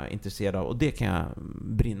är jag intresserad av, och det kan jag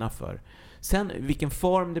brinna för. Sen vilken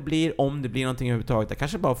form det blir, om det blir någonting överhuvudtaget. Jag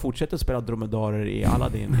kanske bara fortsätter att spela dromedarer i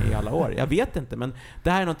alla år. Jag vet inte, men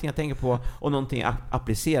det här är någonting jag tänker på, och någonting jag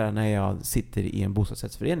applicerar när jag sitter i en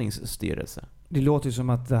bostadsrättsförenings styrelse. Det låter ju som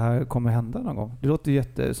att det här kommer hända någon gång. Det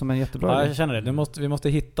låter som en jättebra idé. Jag känner det. Vi måste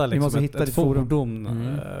hitta liksom ett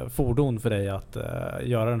fordon för dig att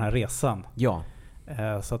göra den här resan. Ja.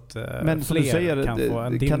 Så att men fler säger, kan få,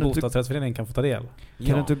 din bostadsrättsförening kan få ta del.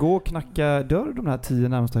 Kan du inte gå och knacka dörr de här 10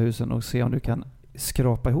 närmsta husen och se om du kan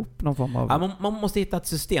skrapa ihop någon form av... Ja, man måste hitta ett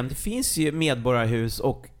system. Det finns ju medborgarhus,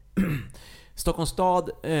 och Stockholms stad,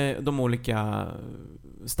 de olika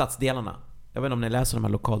stadsdelarna. Jag vet inte om ni läser de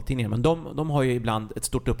här lokaltidningarna, men de har ju ibland ett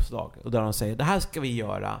stort uppslag, och där de säger, det här ska vi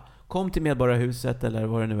göra. Kom till medborgarhuset eller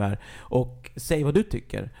vad det nu är, och säg vad du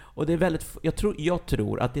tycker. Och det är väldigt... Jag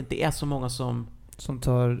tror att det inte är så många som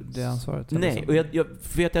tar det ansvaret. Nej, och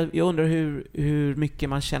jag undrar hur mycket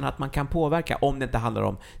man känner att man kan påverka, om det inte handlar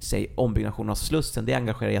om, säg, ombyggnation av Slussen. Det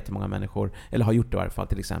engagerar jättemånga människor, eller har gjort det i varje fall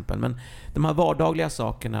till exempel. Men de här vardagliga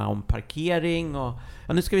sakerna om parkering och...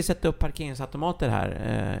 Ja, nu ska vi sätta upp parkeringsautomater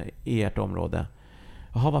här i ert område.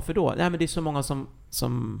 Jaha, varför då? Nej, men det är så många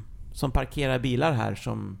som parkerar bilar här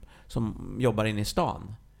som jobbar inne i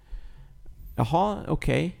stan. Jaha,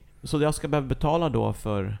 okej. Så jag ska behöva betala då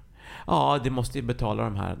för... Ja, det måste ju betala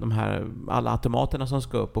de här alla automaterna som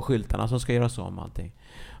ska upp och skyltarna som ska göras om allting.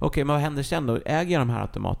 Okej, men vad händer sen då? Äger jag de här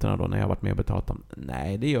automaterna då när jag har varit med och betalat dem?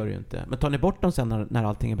 Nej, det gör det ju inte. Men tar ni bort dem sen när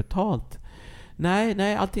allting är betalt?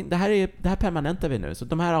 Nej, allting, det här permanentar vi nu. Så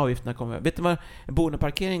de här avgifterna kommer... Vet du vad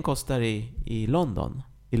boendeparkering kostar i London?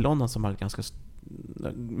 I London, som har ett ganska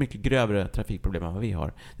mycket grövre trafikproblem än vad vi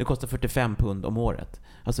har. Det kostar 45 pund om året.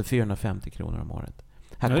 Alltså 450 kronor om året.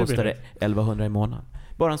 Här kostar det 1100 i månaden.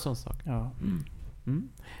 Bara en sån sak. Ja.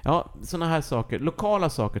 Ja, såna här saker. Lokala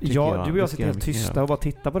saker tycker jag. Ja, du och jag sitter helt tysta och bara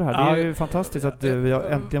tittar på det här. Det är ju fantastiskt att vi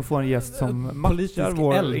äntligen får en gäst som matchar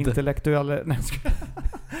vår intellektuella...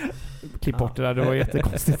 Klipp bort det där, det var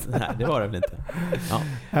jättekonstigt. Nej, det var det väl inte. Ja.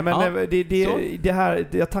 Nej, men det här,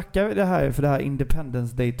 jag tackar det här för det här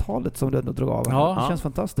Independence Day-talet som du ändå drog av. Det känns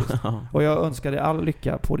fantastiskt. Och jag önskar dig all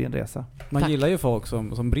lycka på din resa. Man gillar ju folk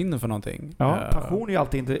som brinner för någonting. Ja, passion är ju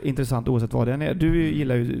alltid intressant oavsett vad det är. Du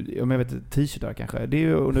gillar ju, om jag vet, t-shirtar kanske. Det är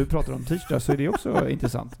ju, och när vi pratar om t-shirtar så är det också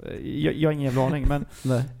intressant. Jag har ingen jävla aning, men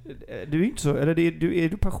nej. Du är inte så, eller är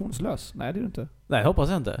du passionslös? Nej, det är du inte. Nej, hoppas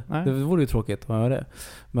jag inte. Nej. Det vore ju tråkigt om jag var det.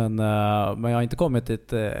 Men jag har inte kommit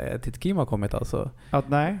till Kim har kommit alltså.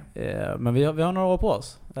 Nej. Men vi har några år på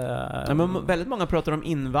oss. Men väldigt många pratar om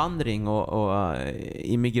invandring och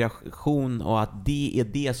immigration och att det är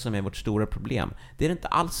det som är vårt stora problem. Det är inte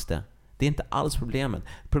alls det. Det är inte alls problemet.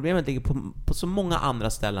 Problemet ligger på så många andra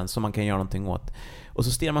ställen som man kan göra någonting åt. Och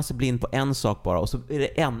så stirrar man sig blind på en sak bara. Och så är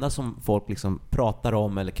det enda som folk liksom pratar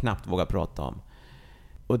om eller knappt vågar prata om.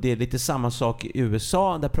 Och det är lite samma sak i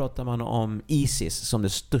USA. Där pratar man om ISIS som det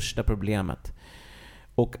största problemet.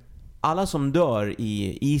 Och alla som dör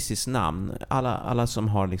i ISIS namn, alla som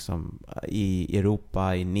har liksom i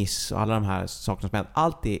Europa, i Nice och alla de här sakerna som händer,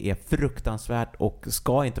 allt det är fruktansvärt och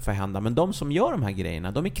ska inte få hända. Men de som gör de här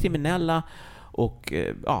grejerna, de är kriminella och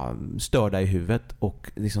störda i huvudet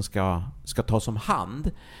och liksom ska tas om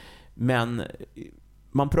hand. Men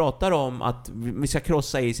man pratar om att vi ska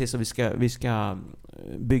krossa ISIS och vi ska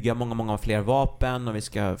bygga många fler vapen och vi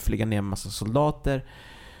ska flyga ner en massa soldater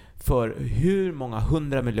för hur många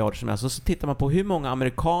 100 miljarder som helst. Och så tittar man på hur många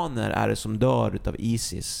amerikaner är det som dör utav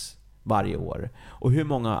ISIS varje år och hur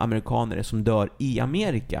många amerikaner är det som dör i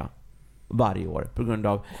Amerika varje år på grund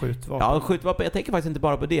av skjutvapen. Ja, skjutvapen. Jag tänker faktiskt inte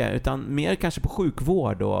bara på det utan mer kanske på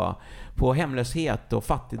sjukvård och på hemlöshet och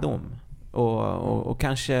fattigdom. Och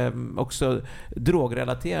kanske också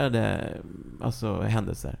drogrelaterade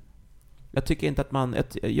händelser. Jag tycker inte att man...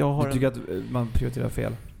 Du tycker att man prioriterar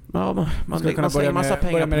fel? Ja, man lägger en massa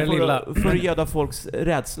pengar för att göda folks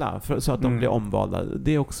rädsla så att de blir omvalda.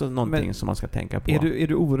 Det är också någonting som man ska tänka på. Är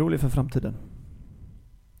du orolig för framtiden?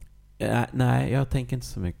 Nej, jag tänker inte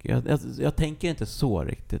så mycket. Jag tänker inte så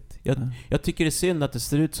riktigt. Jag tycker det är synd att det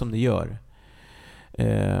ser ut som det gör.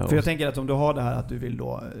 För jag tänker att om du har det här att du vill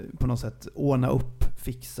då på något sätt ordna upp,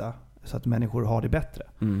 fixa så att människor har det bättre.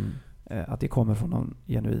 Att det kommer från någon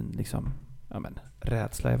genuin liksom,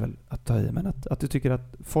 rädsla är väl att ta i, men att du tycker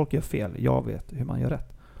att folk gör fel. Jag vet hur man gör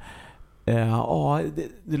rätt. Ja,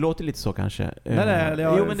 det låter lite så kanske.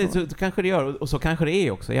 Jo, men det kanske det gör och så kanske det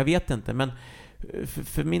är också. Jag vet inte, men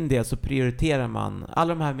för min del så prioriterar man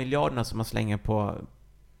alla de här miljarderna som man slänger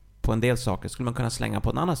på en del saker skulle man kunna slänga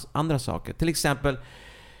på andra saker. Till exempel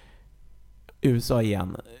USA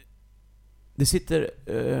igen. Det sitter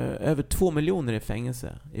över 2 miljoner i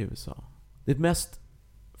fängelse i USA. Det är mest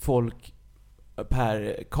folk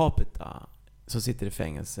per capita som sitter i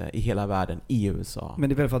fängelse i hela världen i USA. Men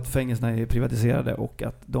det är väl för att fängelserna är privatiserade och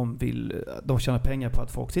att de tjänar pengar på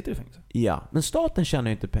att folk sitter i fängelse? Ja, men staten tjänar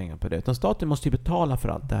ju inte pengar på det. Utan staten måste ju betala för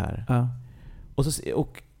allt det här. Ja.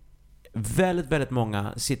 Och väldigt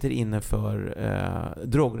många sitter inne för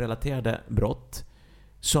drogrelaterade brott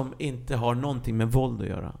som inte har någonting med våld att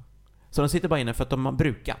göra. Så de sitter bara inne för att de har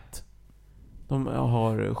brukat. De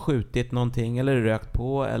har skjutit någonting eller rökt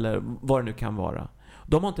på eller vad det nu kan vara.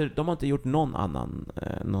 De har inte gjort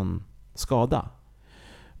någon skada.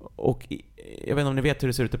 Och jag vet inte om ni vet hur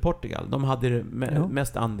det ser ut i Portugal. De hade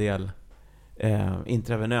mest andel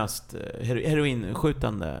intravenöst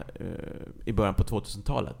heroinskjutande i början på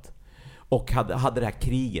 2000-talet. Och hade det här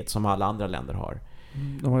kriget som alla andra länder har.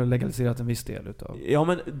 De har legaliserat en viss del utav... Ja,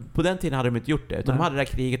 men på den tiden hade de inte gjort det. Utan de hade det här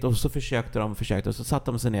kriget och så försökte och så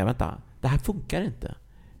satte de sig ner. Vänta, det här funkar inte.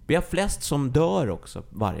 Vi har flest som dör också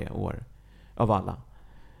varje år av alla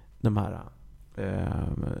de här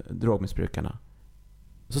drogmissbrukarna.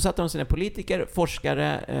 Så satte de sig ner, politiker,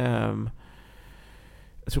 forskare,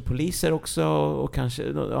 jag tror poliser också och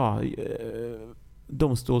kanske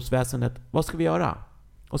domstolsväsendet. Vad ska vi göra?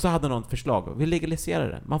 Och så hade någon förslag. Vi legaliserar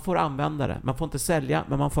det. Man får använda det. Man får inte sälja,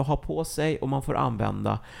 men man får ha på sig och man får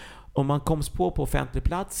använda. Om man koms på offentlig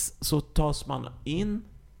plats så tas man in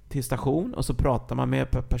till station och så pratar man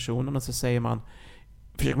med personen och så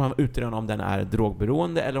försöker man utröna om den är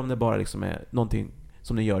drogberoende eller om det bara liksom är någonting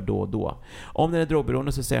som den gör då och då. Om den är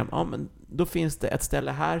drogberoende så säger de, men då finns det ett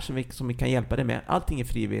ställe här som vi kan hjälpa dig med. Allting är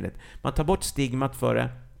frivilligt. Man tar bort stigmat för det.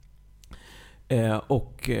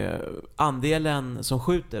 Och andelen som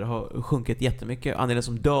skjuter har sjunkit jättemycket. Andelen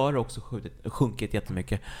som dör har också sjunkit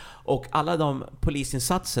jättemycket. Och alla de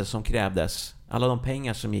polisinsatser som krävdes, alla de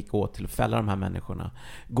pengar som gick åt till att fälla de här människorna,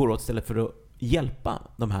 går åt istället för att hjälpa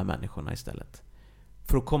de här människorna istället.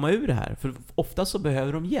 För att komma ur det här. För ofta så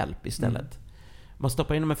behöver de hjälp istället. man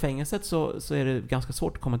stoppar in dem i fängelset så är det ganska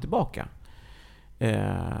svårt att komma tillbaka.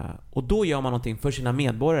 Och då gör man någonting för sina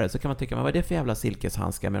medborgare. Så kan man tycka, vad är det för jävla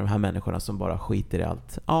silkeshandskar med de här människorna som bara skiter i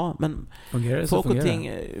allt? Ja, men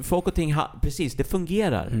folk och ting precis, det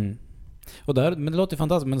fungerar. Och men det låter ju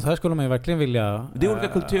fantastiskt, men så här skulle man ju verkligen vilja det är olika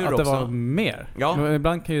kulturer att det också. var mer. Men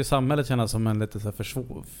ibland kan ju samhället kännas som en lite så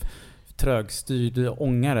här trögstyrd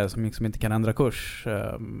ångare som liksom inte kan ändra kurs.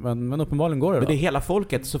 Men uppenbarligen går det. Men det är hela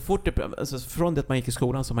folket. Så fort från det att man gick i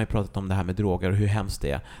skolan så har man ju pratat om det här med droger och hur hemskt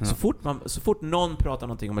det är. Så fort någon pratar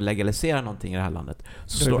någonting om att legalisera någonting i det här landet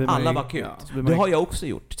så slår alla bakut. Det har jag också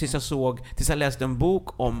gjort. Tills jag läste en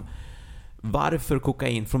bok om varför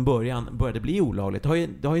kokain från början började bli olagligt.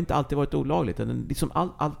 Det har ju inte alltid varit olagligt. Liksom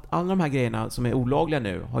alla de här grejerna som är olagliga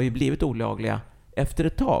nu har ju blivit olagliga efter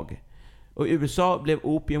ett tag. Och i USA blev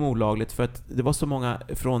opium olagligt för att det var så många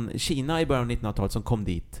från Kina i början av 1900-talet som kom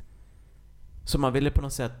dit. Så man ville på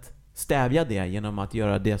något sätt stävja det genom att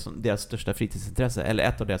göra det som deras största fritidsintresse, eller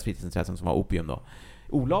ett av deras fritidsintressen som var opium då,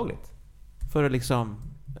 olagligt. För att liksom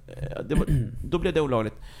då blev det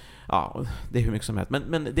olagligt. Ja, det är hur mycket som helst.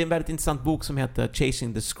 Men det är en väldigt intressant bok som heter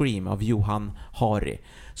Chasing the Scream av Johan Hari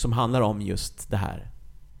som handlar om just det här.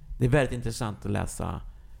 Det är väldigt intressant att läsa.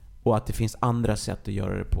 Och att det finns andra sätt att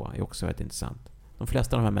göra det på är också väldigt intressant. De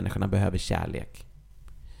flesta av de här människorna behöver kärlek.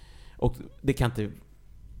 Och det kan inte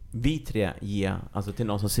vi tre ge alltså till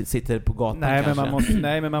någon som sitter på gatan. Men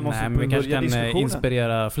man måste vi kanske kan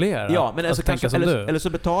inspirera fler. Ja, men alltså eller så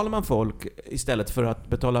betalar man folk istället för att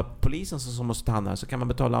betala polisen som måste ta hand om, så kan man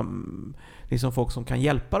betala liksom folk som kan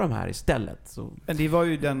hjälpa de här istället. Så. Men det var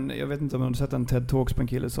ju jag vet inte om man har sett en TED Talks på en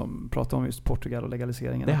kille som pratar om just Portugal och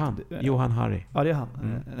legaliseringen. Det är han, Johan Hari. Ja, det är han.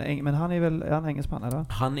 Men han är han engelsman, eller?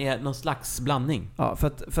 Han är någon slags blandning. Ja,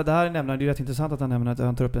 för det här nämner det är rätt intressant att han nämner att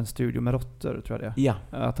han tar upp en studio med råttor, tror jag det är. Ja.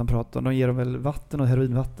 Att han pratar om, de ger dem väl vatten och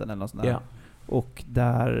heroinvatten eller något sånt där. Ja. Och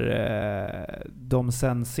där de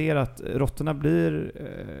sen ser att råttorna blir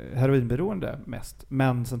heroinberoende mest.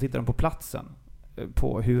 Men sen tittar de på platsen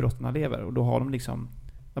på hur råttorna lever. Och då har de liksom,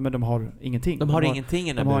 men de har ingenting. De har ingenting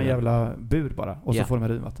i den de har en jävla bur bara. Och så Ja. får de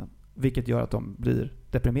heroinvatten. Vilket gör att de blir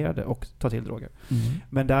deprimerade och tar till droger.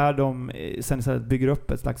 Men där de sen istället bygger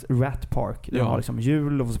upp ett slags rat park. Där de har liksom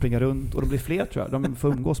hjul och får springa runt. Och de blir fler, tror jag. De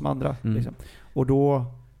får umgås med andra. Liksom. Och då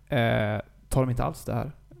tar de inte alls det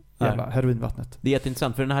här jävla heroinvattnet. Det är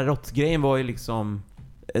jätteintressant, för den här råttgrejen var ju liksom,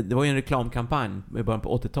 det var ju en reklamkampanj i början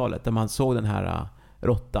på 80-talet där man såg den här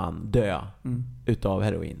råttan dö utav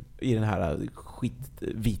heroin i den här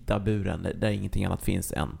skitvita buren där ingenting annat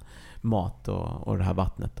finns än mat och det här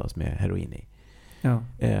vattnet då, som är heroin i. Ja.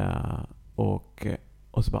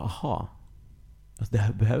 Och så bara, aha, alltså det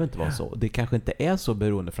här behöver inte vara så. Det kanske inte är så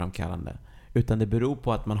beroendeframkallande, utan det beror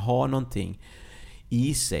på att man har någonting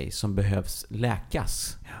i sig som behövs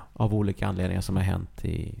läkas av olika anledningar som har hänt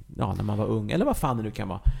när man var ung, eller vad fan det nu kan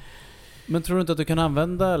vara. Men tror du inte att du kan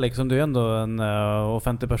använda, liksom, du är ändå en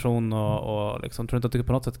offentlig person och liksom, tror du inte att du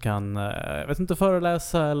på något sätt kan,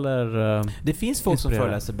 föreläsa eller det finns folk som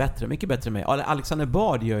föreläser mycket bättre än mig. Alexander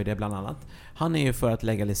Bard gör ju det bland annat. Han är ju för att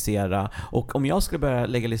legalisera, och om jag skulle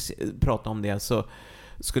börja prata om det så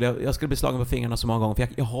skulle jag skulle bli slagen på fingrarna så många gånger, för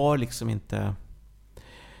jag har liksom inte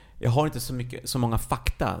så många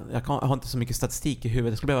fakta. Jag har inte så mycket statistik i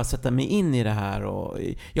huvudet. Jag skulle behöva sätta mig in i det här. Och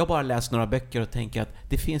jag har bara läst några böcker och tänker att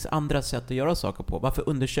det finns andra sätt att göra saker på. Varför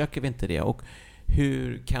undersöker vi inte det? Och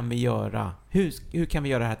hur kan vi göra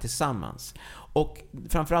det här tillsammans? Och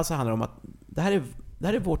framförallt så handlar det om att det här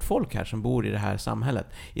är vårt folk här som bor i det här samhället,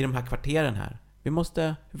 i de här kvarteren här.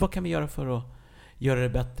 Vad kan vi göra för att göra det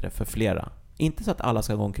bättre för flera? Inte så att alla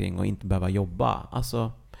ska gå omkring och inte behöva jobba.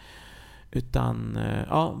 Alltså, utan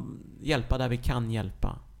hjälpa där vi kan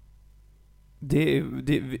hjälpa. Det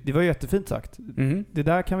var jättefint sagt. Det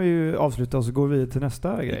där kan vi ju avsluta och så går vi till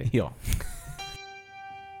nästa grej. Ja.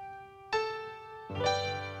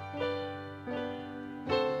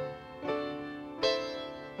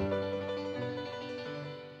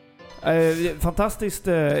 Fantastiskt.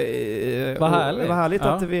 Vad härligt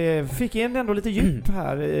att vi fick in ändå lite djup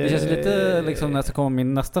här. Det känns lite liksom när jag ska komma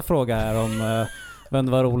min nästa fråga här om vem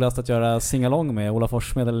det var roligast att göra singalong med, Ola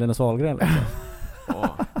Forssmed eller Linus Wahlgren. Liksom.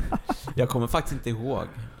 Jag kommer faktiskt inte ihåg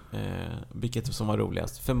vilket som var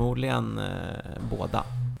roligast. Förmodligen båda.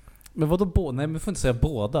 Men vadå Nej, men får inte säga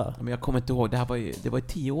båda. Men jag kommer inte ihåg. Det var ju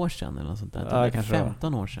 10 år sedan eller något sånt där. Det var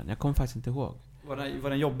 15 år sedan. Jag kommer faktiskt inte ihåg. Var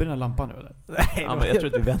den jobbig den här lampan nu eller? Nej, men jag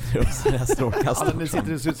tror att vi vänder oss den här strålkastaren. Nu sitter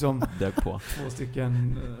det ut som dök på 2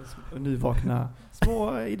 stycken nyvakna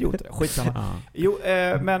små idioter. Skitsamma. Jo,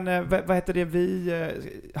 men vad heter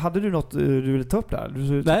det? Hade du något du ville ta upp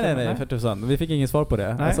där? Nej, för tusan. Vi fick ingen svar på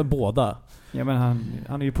det. Nej. Alltså båda. Ja, men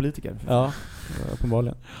han är ju politiker. Ja,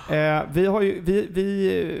 uppenbarligen.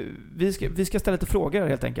 Vi ska ställa lite frågor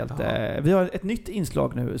helt enkelt. Vi har ett nytt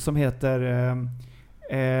inslag nu som heter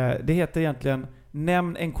det heter egentligen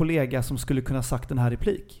nämn en kollega som skulle kunna sagt den här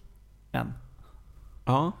replik.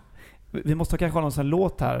 Ja. Vi måste kanske ha någon sån här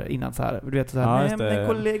låt här innan så här. Du vet så här, nämn en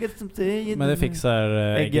kollega som säger. Men det fixar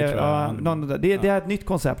Egger, det är ett nytt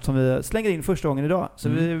koncept som vi slänger in första gången idag. Så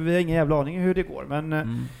vi har ingen jävla aning hur det går,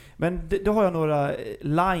 men då har jag några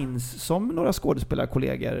lines som några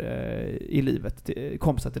skådespelarkollegor i livet,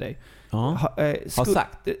 kompisar till dig. Har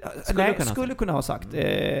sagt. Skulle kunna ha sagt.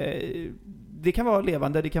 Det kan vara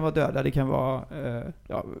levande, det kan vara döda, det kan vara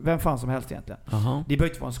vem fan som helst egentligen. Det behöver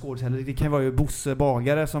inte vara en skådespelare. Det kan vara ju Bosse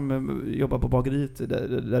bagare som jobbar på bageriet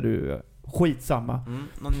där du skitsamma.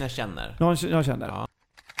 Någon jag känner. Någon jag känner. Ja.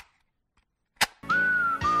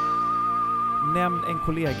 Nämn en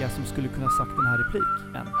kollega som skulle kunna sagt den här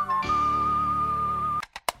repliken.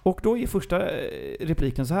 Och då är första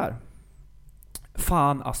repliken så här.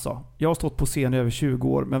 Fan alltså, jag har stått på scen i över 20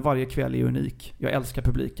 år, men varje kväll är unik. Jag älskar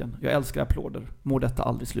publiken, jag älskar applåder. Må detta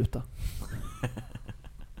aldrig sluta.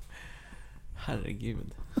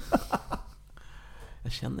 Herregud.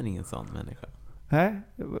 Jag känner ingen sån människa. Nej,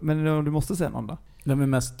 men du måste säga någon då. De är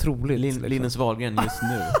mest troligt. Linus Wahlgren just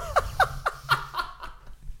nu.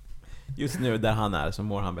 Just nu där han är så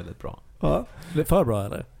mår han väldigt bra. Ja. Det är för bra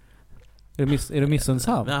eller? Är det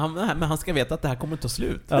missunnsam? Men han ska veta att det här kommer inte att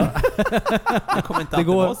slut. Ja. Det kommer inte att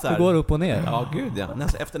vara så här. Det går upp och ner. Ja, gud ja.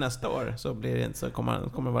 Efter nästa år så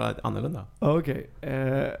kommer det vara annorlunda. Okej.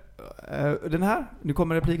 Den här, nu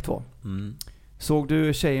kommer replik 2. Såg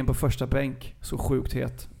du tjejen på första bänk? Så sjukt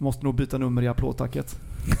het. Måste nog byta nummer i applådtacket.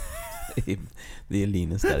 Det är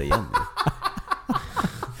Linus där igen.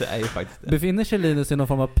 Det är ju faktiskt det. Befinner sig Linus i någon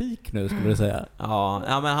form av peak nu, skulle du säga?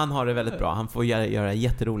 Ja, men han har det väldigt bra. Han får göra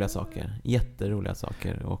jätteroliga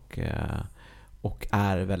saker och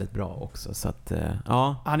är väldigt bra också, så att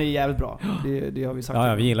ja. Han är jävligt bra. Det har vi sagt.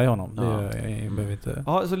 Ja, vi gillar ju honom. Det behöver inte.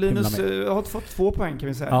 Ja, så Linus har fått 2 poäng kan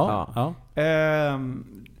vi säga. Ja.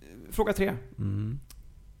 Fråga 3.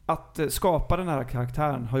 Att skapa den här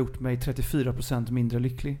karaktären har gjort mig 34% mindre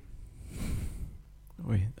lycklig.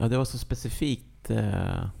 Oj, ja, det var så specifikt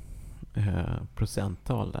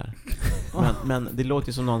procenttal där. men det låter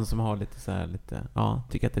ju som någon som har lite så här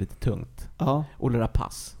tycker att det är lite tungt. Ja. Olle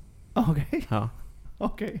Rapace. Okej. Ja.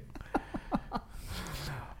 Okej.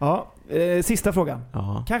 Ja, sista frågan.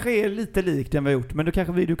 Kanske är lite lik den vi har gjort, men då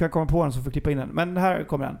kanske du kan komma på den så får klippa in den. Men här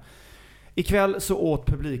kommer den. Ikväll så åt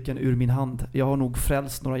publiken ur min hand. Jag har nog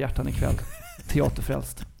frälst några hjärtan ikväll.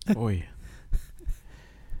 Teaterfrälst. Oj.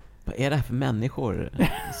 Vad är det här för människor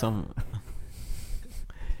som...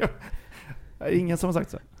 Ingen som har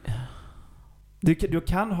sagt så. Du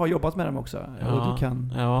kan ha jobbat med dem också. Ja, du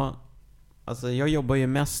kan... ja. Alltså jag jobbar ju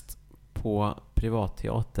mest på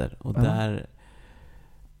privatteater och där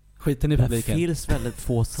skiten i publiken. Det finns väldigt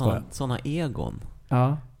få såna egon.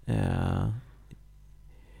 Ja.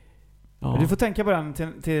 Du får tänka på den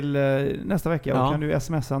till nästa vecka och kan du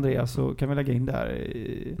smsa Andreas så kan vi lägga in där.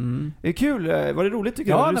 Det är kul. Var det roligt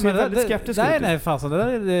tycker jag? Du ser väldigt skeptisk ut. Nej, fasen.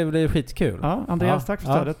 Det blir skitkul. Ja, Andreas, tack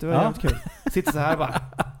för stödet. Det var jävligt kul. Sitter så här bara.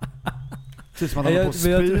 Ser ut som att han håller på och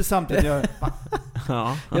spyr samtidigt.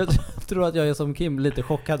 Jag tror att jag är som Kim lite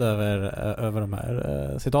chockad över de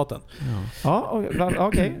här citaten. Ja,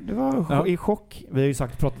 okej. Det var i chock. Vi har ju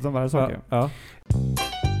pratat om varje saker. Ja.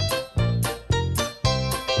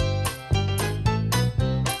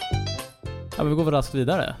 Ja, vi går väl raskt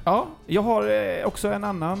vidare. Ja, jag har också en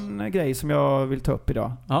annan grej som jag vill ta upp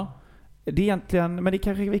idag. Ja. Det är egentligen, men det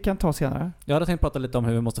kanske vi kan ta senare. Jag hade tänkt prata lite om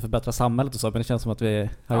hur vi måste förbättra samhället och så, men det känns som att vi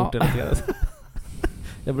har gjort det lite grann.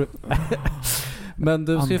 Men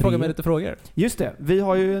du ska ju fråga mig lite frågor. Just det, vi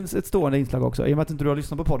har ju ett stående inslag också. I och med att inte du har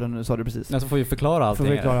lyssnat på podden nu, sa du precis. Ja, så får vi förklara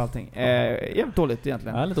allting. Jävligt dåligt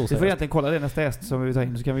egentligen. Ja, lite vi får egentligen kolla det nästa gäst som vi tar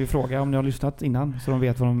in. Så kan vi fråga om ni har lyssnat innan så de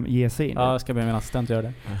vet vad de ger sig in. Ja, jag ska be min assistent göra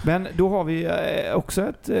det. Men då har vi också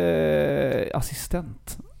ett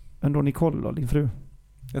assistent. Ändå Nicole och din fru.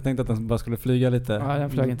 Jag tänkte att den bara skulle flyga lite. Ja, den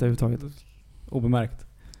flög inte överhuvudtaget. Obemärkt.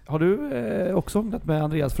 Har du också omnat med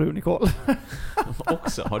Andreas fru Nicole?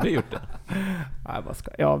 Också? Har du gjort det?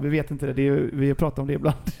 Ja, vi vet inte det. Vi pratar om det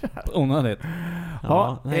ibland. Onödigt.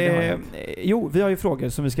 Ja, jo, vi har ju frågor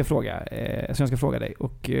som vi ska fråga. Som jag ska fråga dig.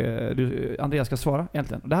 Och Andreas ska svara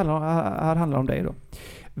egentligen. Det här handlar om dig då.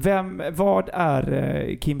 Vad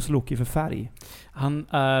är Kim Sulocki för färg? Han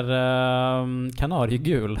är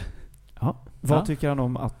kanariegul. Ja. Vad tycker han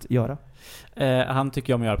om att göra? Han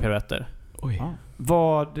tycker om att göra piruetter. Oj. Ja.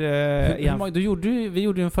 Vad... vi gjorde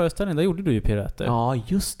ju en föreställning, där gjorde du ju piruetter. Ja,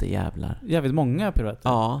 just det, jävlar. Jävligt många piruetter.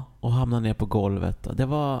 Ja, och hamnade ner på golvet. Det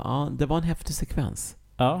var en häftig sekvens.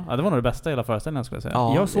 Ja, det var nog det bästa i hela föreställningen, skulle jag säga.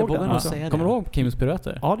 Ja, jag såg den. Kommer du ihåg Kims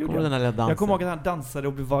piruetter? Ja, det gjorde jag. Den här dansen. Jag kommer ihåg att han dansade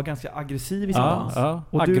och var ganska aggressiv i sin dans. Ja,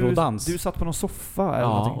 och agrodans. Du satt på någon soffa eller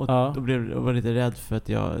någonting. någonting. Och då var lite rädd för att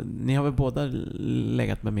ni har väl båda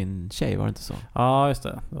legat med min tjej, var det inte så? Ja, just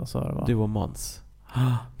det. Så det var. Du och Måns.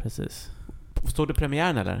 Precis. Stod det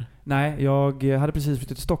premiären eller? Nej, jag hade precis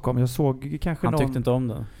flyttat till Stockholm. Jag såg kanske Han tyckte inte om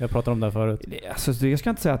den. Jag pratade om det förut. Alltså, jag ska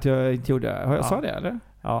inte säga att jag inte gjorde det. Har jag sa det eller?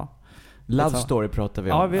 Ja. Love Story pratar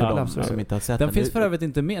vi om. Ja, vi för Love Story. Som inte har sett den. Finns för övrigt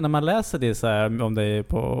inte med. När man läser det så här, om det är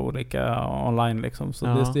på olika online liksom. Så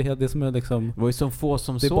det som är liksom... Det var ju så få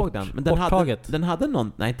som såg den. Men den hade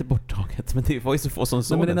någon... Nej, inte borttaget. Men det var ju så få som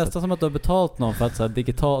såg den. Men det är nästan som att du har betalt någon för att så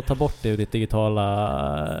här, ta bort det ur ditt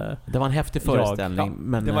digitala... Det var en häftig föreställning. Ja,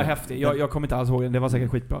 men, det var häftigt. Jag kommer inte alls ihåg den. Det var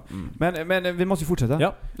säkert skitbra. Men vi måste ju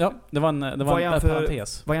fortsätta. Ja, det var en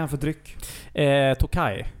parentes. Vad är han för dryck?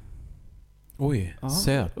 Tokai. Oj,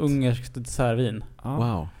 söt. Ungerskt dessertvin. Ja,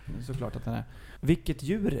 wow. Såklart att den är. Vilket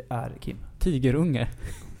djur är Kim? Tigerunge.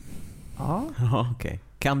 Ja, okej.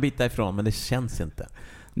 Kan bita ifrån, men det känns inte.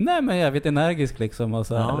 Nej, men jag vet energisk liksom och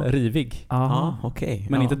så här, rivig. Ja, okej.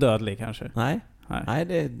 Men inte dödlig kanske. Nej,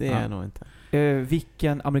 det är nog inte.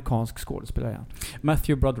 Vilken amerikansk skådespelare är han?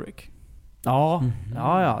 Matthew Broderick. Ja,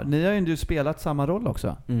 ja. Ni har ju spelat samma roll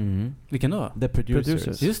också. Mm. Vilken då? The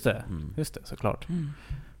Producers. Just det, såklart.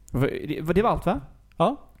 Det var allt, va?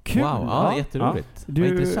 Ja. Kul. Wow, ja, jätteroligt. Vad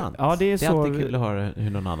intressant. Ja, det är så... alltid kul att höra hur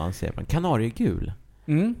någon annan ser på den. Kanariegul.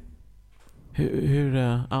 Ibland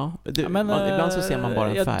så ser man bara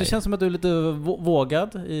en färg. Det känns som att du är lite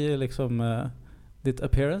vågad i liksom ditt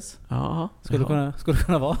appearance. Jaha. Skulle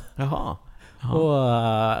kunna vara. Jaha.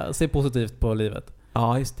 Och se positivt på livet.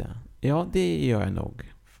 Ja, just det. Ja, det gör jag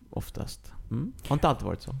nog oftast. Har inte alltid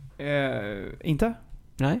varit så. Inte?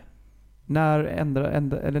 Nej.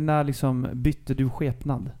 När liksom bytte du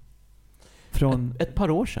skepnad? Från ett par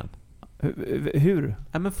år sedan. Hur?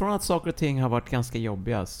 Ja, men från att saker och ting har varit ganska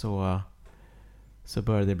jobbiga så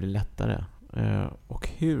började det bli lättare. Och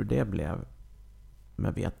hur det blev,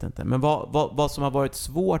 jag vet inte. Men vad som har varit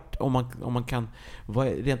svårt, om man kan vara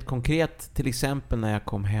rent konkret, till exempel när jag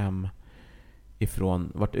kom hem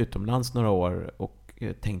varit utomlands några år och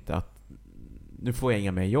tänkte att nu får jag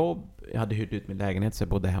inga mer jobb. Jag hade hyrt ut min lägenhet så jag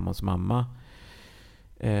bodde hemma hos mamma.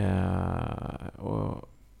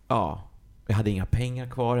 Jag hade inga pengar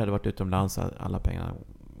kvar. Jag hade varit utomlands, alla pengar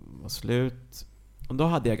var slut. Och då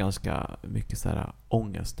hade jag ganska mycket så här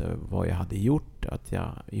ångest över vad jag hade gjort. Att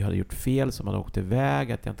jag hade gjort fel som hade åkt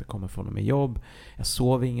iväg. Att jag inte kommer från med jobb. Jag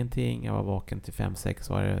sov ingenting. Jag var vaken till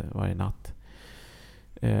 5-6 varje natt.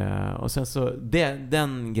 Och sen så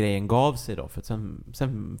den grejen gav sig då, för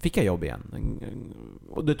sen fick jag jobb igen.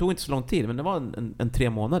 Och det tog inte så lång tid, men det var en 3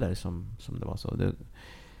 månader som det var så.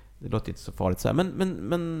 Det låter inte så farligt så här.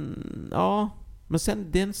 Men sen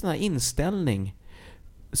det är en sån här inställning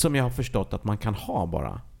som jag har förstått att man kan ha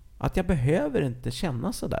bara. Att jag behöver inte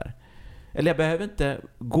känna så där. Eller jag behöver inte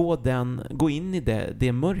gå in i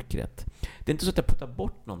det mörkret. Det är inte så att jag puttar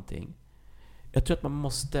bort någonting. Jag tror att man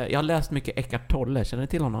måste... Jag har läst mycket Eckhart Tolle. Känner ni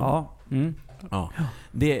till honom? Ja. Ja.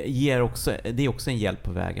 Det är också en hjälp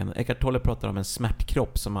på vägen. Eckhart Tolle pratar om en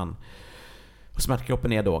smärtkropp som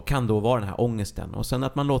smärtkroppen kan då vara den här ångesten. Och sen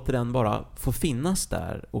att man låter den bara få finnas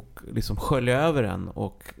där och liksom skölja över den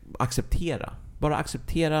och acceptera. Bara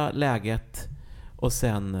acceptera läget och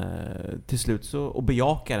sen till slut och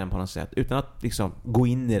bejaka den på något sätt utan att liksom gå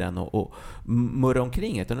in i den och murra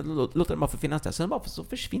omkring utan låta den bara få finnas där. Sen bara så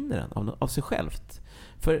försvinner den av sig självt.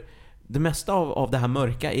 För det mesta av det här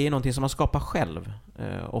mörka är någonting som man skapar själv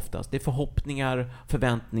oftast. Det är förhoppningar,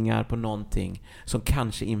 förväntningar på någonting som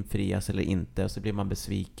kanske infrias eller inte, och så blir man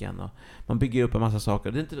besviken och man bygger upp en massa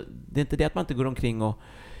saker. Det är inte det att man inte går omkring och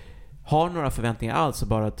har några förväntningar alls och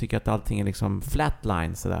bara tycker att allting är liksom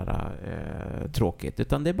flatline sådär tråkigt,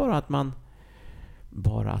 utan det är bara att man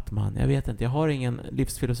jag vet inte, jag har ingen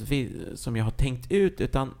livsfilosofi som jag har tänkt ut,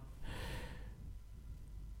 utan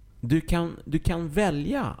du kan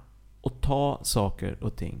välja att ta saker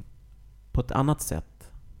och ting på ett annat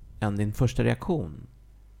sätt än din första reaktion.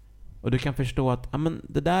 Och du kan förstå att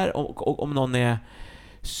det där, om någon är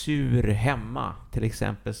sur hemma till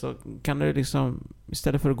exempel, så kan du liksom,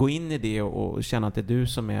 istället för att gå in i det och känna att det är du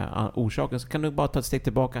som är orsaken, så kan du bara ta ett steg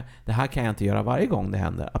tillbaka. Det här kan jag inte göra varje gång det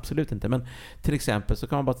händer, absolut inte, men till exempel så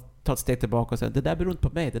kan man bara ta ett steg tillbaka och säga, det där beror inte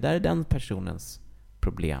på mig, det där är den personens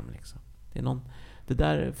problem liksom. Det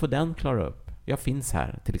där får den klara upp. Jag finns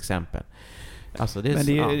här till exempel. Alltså det är, men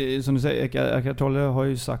det är, som du säger, Eckart Tolle har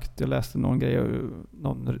ju sagt, jag läste någon grej,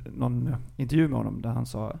 någon intervju med honom där han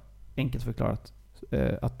sa, enkelt förklarat,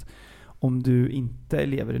 att om du inte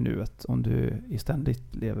lever i nuet, om du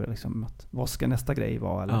ständigt lever liksom att vad ska nästa grej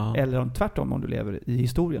vara, eller om tvärtom, om du lever i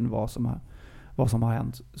historien vad som har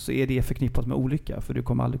hänt, så är det förknippat med olycka, för du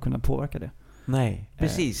kommer aldrig kunna påverka det. Nej,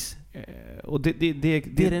 precis. Och det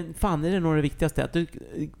är det nog det viktigaste, att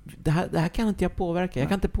det här kan inte jag påverka. Jag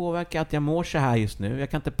kan inte påverka att jag mår så här just nu. Jag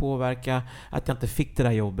kan inte påverka att jag inte fick det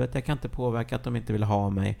där jobbet. Jag kan inte påverka att de inte vill ha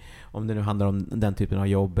mig, om det nu handlar om den typen av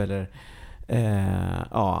jobb, eller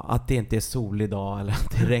att det inte är sol idag, eller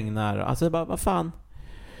att det regnar. Alltså bara, vad fan.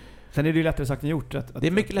 Sen är det ju lättare sagt än gjort. Det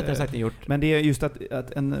är mycket lättare sagt än gjort. Men det är just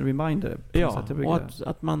att en reminder. Ja, och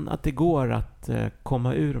att det går att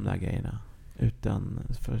komma ur de där grejerna utan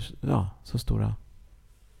så stora.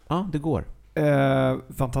 Ja, det går.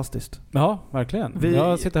 Fantastiskt. Ja, verkligen.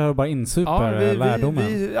 Jag sitter här och bara insuper lärdomen.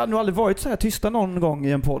 Vi har nog aldrig varit så här tysta någon gång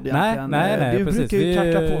i en podd egentligen. Nej, vi precis. brukar ju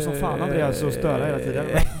kacka på som fan, Andreas, och störa hela tiden.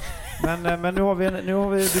 Men nu har vi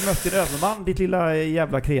du mött din överman, ditt lilla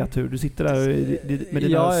jävla kreatur. Du sitter där med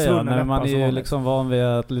dina svunna läppar. Man är ju liksom van vid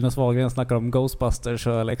att Linus Wahlgren snackar om Ghostbusters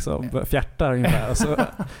och liksom fjärtar ungefär. Så.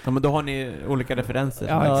 Ja, men då har ni olika referenser.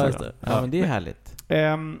 Ja, exakt. Ja, men det är härligt.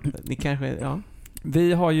 Ni kanske,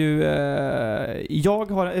 Vi har ju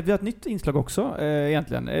vi har ett nytt inslag också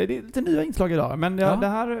egentligen. Det är lite nya inslag idag, men det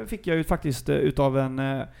här fick jag ju faktiskt utav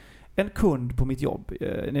en kund på mitt jobb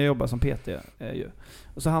när jag jobbar som PT ju.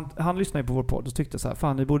 Så han lyssnade på vår podd och tyckte så här,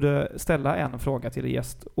 fan, ni borde ställa en fråga till er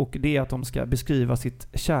gäst, och det är att de ska beskriva sitt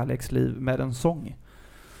kärleksliv med en sång.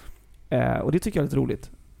 Och det tycker jag är lite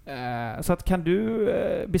roligt. Så att, kan du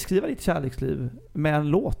beskriva ditt kärleksliv med en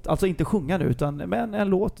låt? Alltså inte sjunga nu, utan med en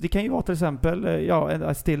låt. Det kan ju vara till exempel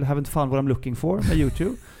I still haven't found what I'm looking for med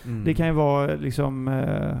YouTube. Det kan ju vara liksom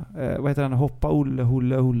vad heter han? Hoppa Olle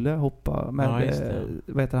Hulle Hulle hoppa med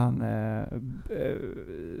vad heter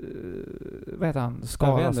han?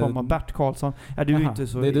 Skara som Bert Karlsson. Du är inte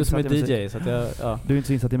så. Det är du som är DJ, så att du är inte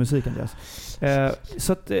så insatt i musiken, Andreas.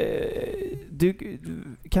 Så att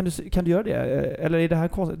kan du göra det, eller är det här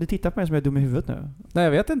konstigt? Du tittar på mig som jag är dum i huvudet nu. Nej,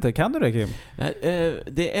 jag vet inte. Kan du det, Kim?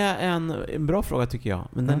 Det är en bra fråga tycker jag,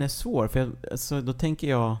 men den är svår, för då tänker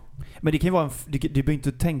jag. Men det kan ju vara du behöver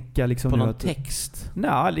inte tänka liksom på någon text.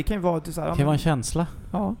 Nej, det kan ju vara så här, det kan vara en känsla.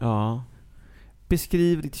 Ja.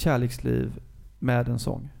 Beskriv ditt kärleksliv med en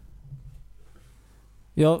sång.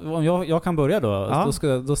 Om jag kan börja då.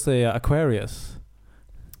 Då säger jag Aquarius.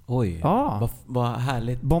 Oj, vad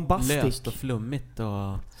härligt. Bombastisk. Löst och flummigt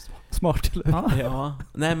och smart. Ja.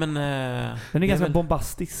 Nej, men den är ganska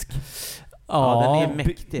bombastisk. Ja, den är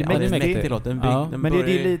mäktig. Men det är mäktig låt. Men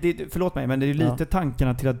förlåt mig, men det är lite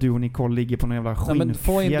tankarna till att du och Nicole ligger på någon jävla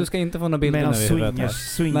skinnfjäll. Du ska inte få några bilder nu i huvudet.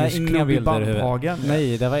 Nej, inga bilder i huvudet.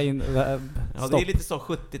 Nej, det var det är lite så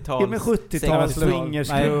 70-tal. Ja, men 70-tal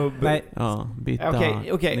swingersklubb. Nej. Ja, byta.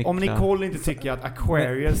 Okej. Om Nicole inte tycker att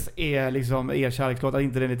Aquarius är liksom er kärlekslåt, att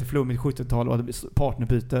inte det är lite flummigt 70-tal och att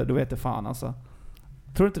partnerbyte, då vet det fan alltså.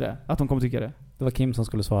 Tror du inte det? Att de kommer tycka det? Det var Kim som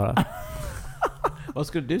skulle svara. Vad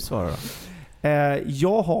skulle du svara då?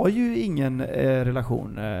 Jag har ju ingen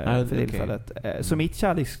relation för tillfället. Så mitt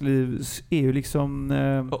kärleksliv är ju liksom...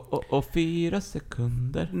 Och 4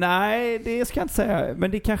 sekunder? Nej, det ska jag inte säga.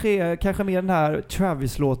 Men det kanske är mer den här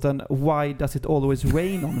Travis-låten Why Does It Always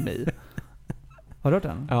Rain On Me? Har du hört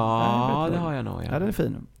den? Ja, det har jag nog. Ja, den är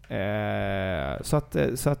fin. Så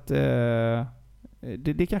att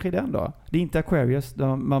det kanske är den då. Det är inte Aquarius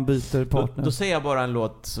där man byter partner. Då säger jag bara en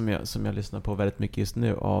låt som jag lyssnar på väldigt mycket just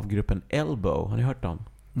nu av gruppen Elbow. Har ni hört dem?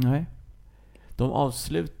 Nej. De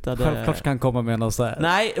avslutade... Självklart kan komma med någon så här.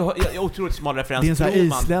 Nej, otroligt smal referens. Det är en sån här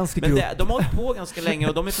isländsk grupp. Men de har hållit på ganska länge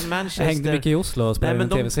och de är från Manchester. Jag hängde mycket i Oslo och spelade en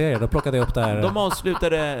tv-serie. Då plockade jag upp där. De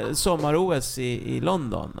avslutade sommar-OS i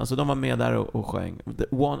London. Alltså de var med där och sjöng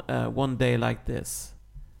One Day Like This.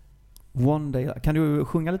 One Day. Kan du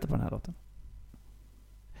sjunga lite på den här låten?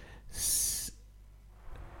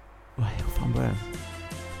 Vad fan börjar?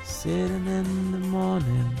 Sitting in the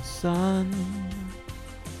morning sun,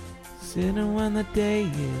 sitting when the day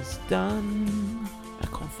is done. Jag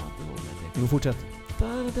kom fan inte ihåg det. Du fortsätt.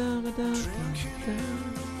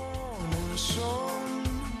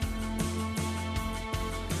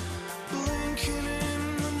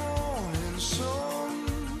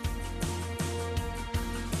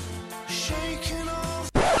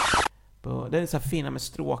 det är så här fina med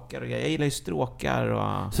stråkar och jag gillar ju stråkar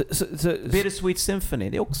och Bittersweet Symphony,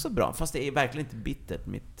 det är också bra, fast det är verkligen inte bittert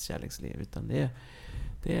mitt kärleksliv, utan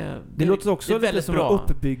det låter också lite som bra. En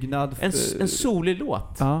uppbyggnad. En solig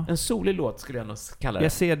låt. Ja. En solig låt skulle jag nog kalla det.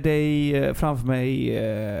 Jag ser dig framför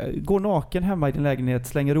mig gå naken hemma i din lägenhet,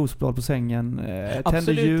 slänger rosblad på sängen,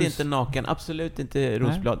 absolut ljus. Inte naken, absolut inte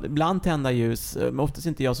rosblad. Nej. Ibland tända ljus, men oftast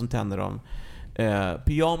inte jag som tänder dem.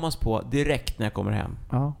 Pyjamas på direkt när jag kommer hem.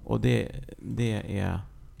 Ja. Och det är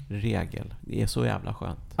regel. Det är så jävla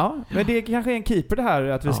skönt. Ja, men det kanske är en keeper det här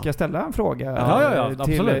att vi ska ställa en fråga till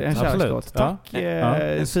absolut, en kärlekslåt. Tack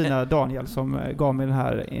fina Daniel som gav mig den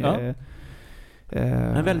här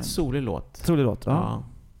en väldigt solig låt. Solig låt, ja.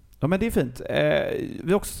 Ja, men det är fint.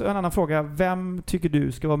 Vi har också en annan fråga. Vem tycker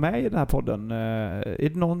du ska vara med i den här podden? Är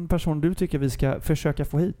det någon person du tycker vi ska försöka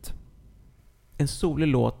få hit? En solig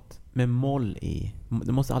låt med moll i.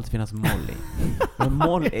 Det måste alltid finnas moll i. Men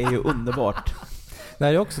moll är ju underbart.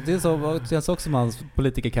 Det känns också som hans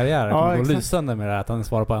politikerkarriär. Det kommer gå lysande med det här, att han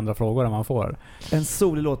svarar på andra frågor än man får. En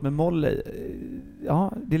solig låt med moll i.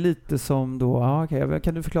 Ja, det är lite som då... Ja, okej.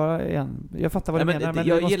 Kan du förklara igen? Jag fattar vad du menar. Men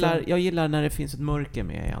jag gillar när det finns ett mörker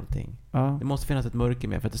med i allting. Ja. Det måste finnas ett mörker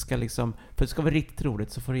med. För att det ska vara riktigt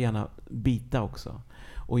roligt så får det gärna bita också.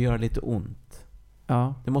 Och göra lite ont.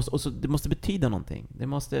 Ja. Det måste betyda någonting.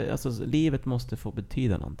 Livet måste få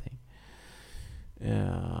betyda någonting.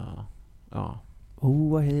 Ja.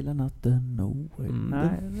 Hela natten.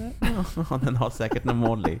 Nej. Den har säkert någon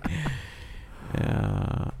molly.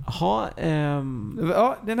 Ja,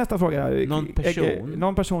 det är nästa fråga.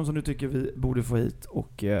 Någon person som du tycker vi borde få hit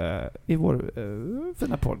och i vår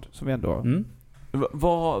fina podd som vi ändå...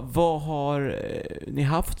 Vad har ni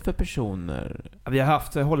haft för personer? Vi har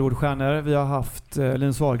haft Hollywoodstjärnor, vi har haft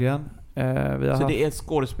Linus Wahlgren. Så det är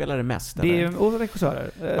skådespelare mest? Det är och regissörer.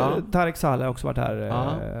 Tarek Saleh har också varit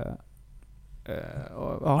här.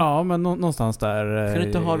 Ja, men någonstans där. Ska du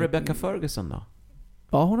inte ha Rebecca Ferguson då?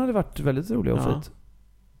 Ja, hon hade varit väldigt rolig och fint.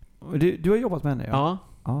 Du har jobbat med henne, ja.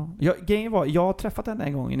 Grejen var, jag har träffat henne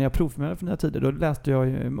en gång när jag provfilmade för Nya Tider. Då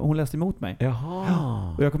hon läste emot mig.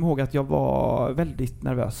 Jaha. Och jag kommer ihåg att jag var väldigt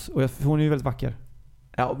nervös. Och hon är ju väldigt vacker.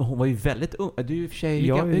 Ja, men hon var ju väldigt ung. Du är i och för sig...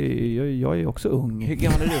 Jag är också ung. Hur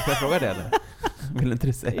gammal är du? Får jag fråga det eller? Vill inte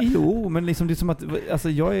du säga? Jo, men liksom det är som att... Alltså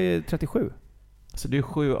jag är 37. Så du är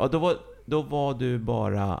 7... Ja, då var du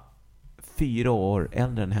bara 4 år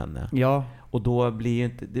äldre än henne. Ja. Och då blir ju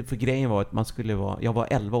inte... För grejen var att jag var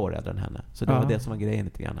 11 år äldre än henne. Så det var det som var grejen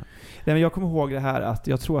lite grann. Nej, men jag kommer ihåg det här att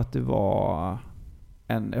jag tror att det var...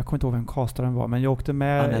 jag kommer inte ihåg vem castaren var, men jag åkte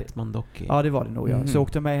med... Annette Mandocki. Ja, det var det nog, ja. Så jag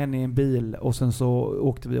åkte med henne i en bil och sen så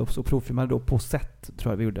åkte vi upp och provfilmade då på set,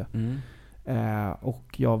 tror jag vi gjorde. Och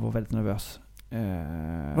jag var väldigt nervös.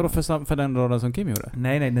 Vadå för den rollen som Kim gjorde?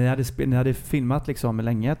 Nej, ni hade filmat liksom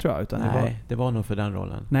länge, tror jag. Utan det var nog för den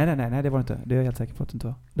rollen. Nej, det var inte. Det är jag helt säker på att det inte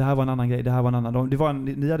var. Det här var en annan grej.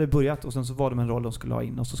 Ni hade börjat och sen så var det en roll de skulle ha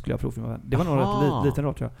in och så skulle jag provfilma. Det var nog en liten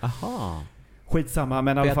roll, tror jag. Aha. Skitsamma,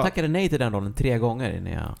 men i alla fall. Jag tackade nej till den rollen 3 gånger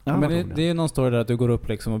innan jag... Ja, men det är någon story där att du går upp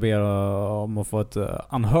liksom och ber om att få ett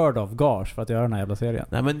unheard of gage för att göra den här jävla serien.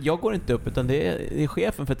 Nej, men jag går inte upp, utan det är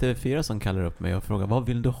chefen för TV4 som kallar upp mig och frågar, vad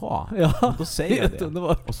vill du ha? Ja, och då säger jag det.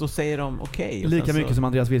 Och så säger de okej. Lika mycket som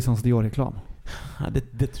Andreas Wilsons Dior-reklam. Ja,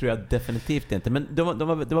 det tror jag definitivt inte. Men de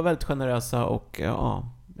var väldigt generösa och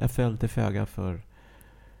jag föll till föga för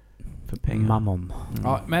pengar. Mammon.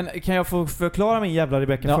 Ja, men kan jag få förklara min jävla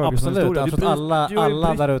Rebecca Ferguson historia? Absolut.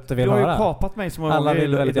 Alla där ute vill höra. Du har ju kapat mig som alla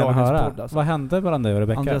vill väldigt gärna höra. Podd, alltså. Vad hände mellan dig och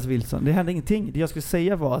Rebecca? Andreas Wilson. Det hände ingenting. Det jag skulle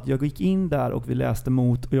säga var att jag gick in där och vi läste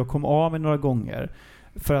mot och jag kom av mig några gånger.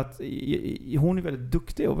 För att hon är väldigt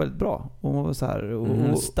duktig och väldigt bra. Och så här, och, hon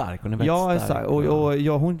är stark, hon är väldigt stark.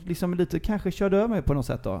 Och hon liksom lite kanske körde över mig på något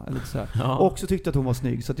sätt då. Lite så här. Ja. Och så tyckte att hon var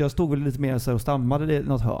snygg. Så att jag stod väl lite mer så och stammade i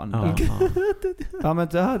något hörn. Ja, men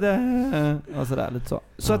det hade... Och så där, lite så.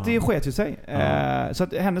 Så att det sket ju sig. Så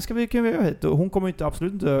att henne kan vi göra hit. Och hon kommer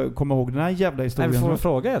absolut inte komma ihåg den här jävla historien. Nej, vi får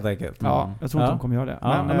fråga helt enkelt. Ja, jag tror inte hon kommer göra det.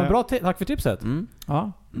 Men bra, tack för tipset.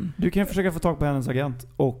 Ja. Du kan försöka få tag på hennes agent.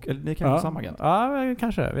 Eller ni kan få samma agent. Ja,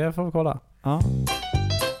 kanske. Vi får kolla. Ja.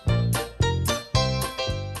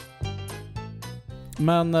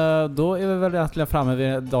 Men då är vi väl egentligen framme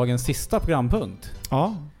vid dagens sista programpunkt.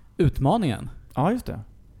 Ja. Utmaningen. Ja, just det.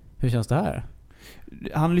 Hur känns det här?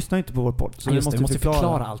 Han lyssnar inte på vår podd, så vi måste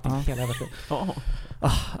förklara allting.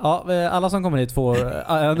 Alla som kommer hit får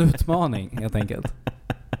en utmaning helt enkelt.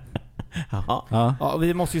 Ja,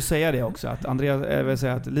 vi måste ju säga det också att Andreas vill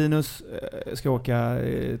säga att Linus ska åka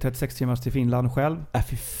 36 timmar till Finland själv.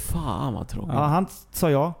 Fy fan vad tråkigt. Ja, han sa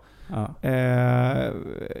ja.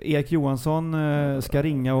 Erik Johansson ska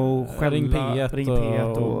ringa och skälla. Ring P1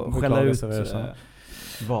 och skälla ut.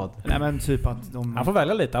 Vad? Nej, men typ att han får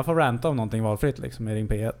välja lite. Han får ranta om någonting valfritt liksom i Ring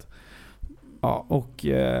P1. Ja, och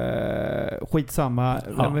skitsamma.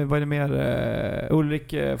 Vad är det mer?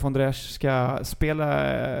 Ulrik von Dresch ska spela...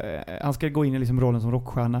 han ska gå in i liksom rollen som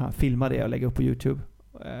rockstjärna, filma det och lägga upp på YouTube.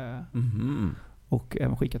 Och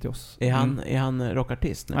även skicka till oss. Är han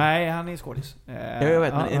rockartist nu? Nej, han är skådis. Jag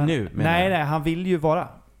vet, men nu? Nej, han vill ju vara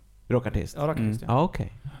rockartist. Ja, rockartist. Ja,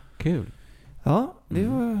 okej. Kul. Ja, det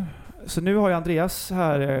var... Så nu har jag Andreas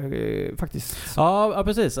här faktiskt. Ja,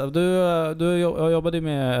 precis. Du jobbade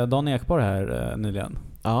med Dan Ekborg här nyligen.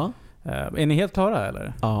 Ja. Är ni helt klara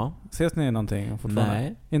eller? Ja. Ses ni någonting fortfarande?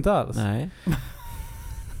 Nej. Inte alls? Nej.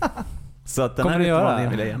 Så att den kommer här ni göra?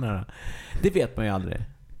 vill jag gärna. Det vet man ju aldrig.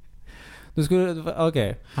 Du skulle...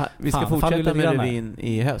 Okej. Vi ska fortsätta med revyn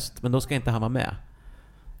i höst, men då ska inte han vara med.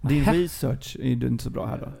 Din research är du inte så bra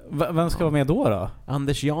här då. Vem ska vara med då?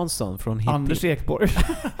 Anders Jansson från Hippie. Anders Ekborg.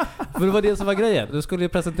 För det var det som var grejen. Du skulle ju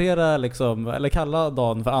presentera liksom, eller kalla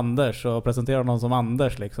Dan för Anders och presentera någon som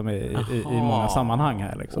Anders liksom i många sammanhang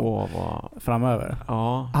här liksom. Framöver.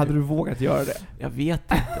 Ja. Hade du vågat göra det? Jag vet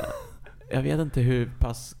inte. Jag vet inte hur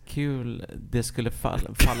pass kul det skulle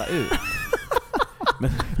falla ut.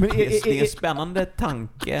 Men det är en spännande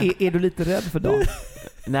tanke. Är du lite rädd för Dan?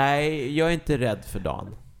 Nej, jag är inte rädd för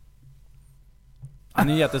Dan. Han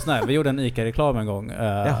är jättesnäll. Vi gjorde en ICA-reklam en gång.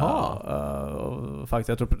 Faktiskt,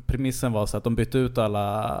 jag tror premissen var så att de bytte ut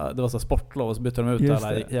alla... Det var så sportlov och så bytte de ut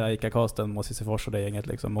hela ICA-casten mot Sissifors och det gänget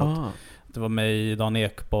liksom. Mot, det var mig, Dan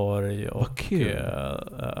Ekborg och... kul.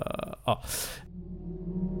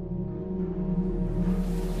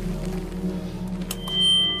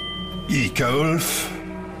 Ica-Ulf,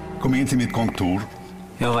 kom in till mitt kontor.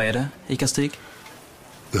 Ja, vad är det? Ica-Stig?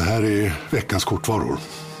 Det här är veckans kortvaror.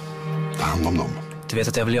 Ta hand om dem. Du vet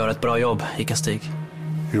att jag vill göra ett bra jobb, Ica-Stig.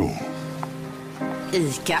 Jo.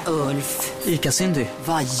 Ica-Ulf. Ica-Cindy.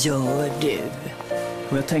 Vad gör du?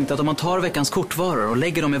 Och jag tänkte att om man tar veckans kortvaror och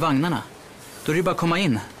lägger dem i vagnarna, då är det bara att komma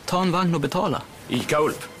in, ta en vagn och betala.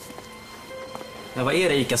 Ica-Ulf. Ja, vad är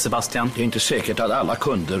det, Ica Sebastian? Det är inte säkert att alla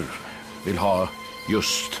kunder vill ha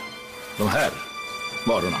just de här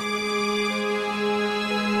varorna.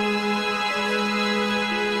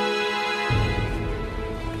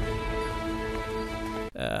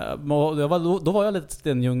 Då var jag lite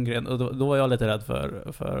Sten Ljunggren och då var jag lite rädd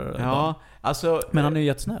för Dan. Alltså, men han är ju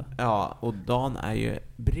jättesnäll. Ja, och Dan är ju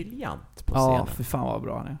briljant på scenen. Ja, för fan vad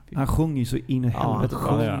bra han är. Han sjunger ju så in i helvete.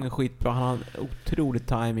 Han sjunger skitbra. Han har otrolig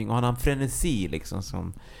timing och han har en frenesi liksom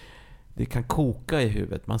som det kan koka i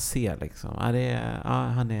huvudet. Man ser liksom.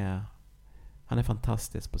 Han är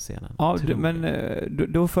fantastisk på scenen. Ja, men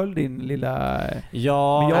då föll din lilla...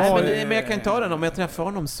 Ja, men jag kan ta den om jag träffar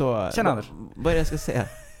honom så... Tjena Anders. Vad är det jag ska säga?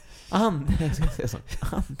 Anders,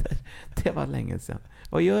 det var länge sedan.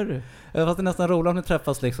 Vad gör du? Fast det är nästan roligt om ni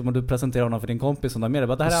träffas liksom och du presenterar honom för din kompis som där med.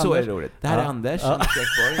 Det här är så Anders. Är roligt. Det här är Anders.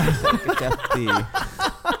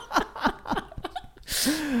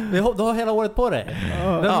 Du har hela året på dig.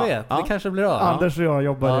 Vem vet? Det kanske blir av. Anders och jag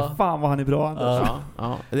jobbade. Fan vad han är bra, Anders.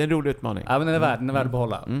 Ja. Det är en rolig utmaning. Ja, men den är värd att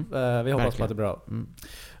behålla. Vi hoppas på att det är bra.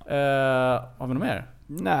 Har vi något mer?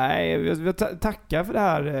 Nej, vi tackar för det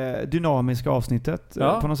här dynamiska avsnittet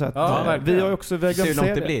på något sätt. Ja, vi har också vägt hur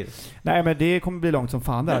långt det blir. Nej, men det kommer bli långt som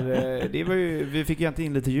fan där. Det var ju, vi fick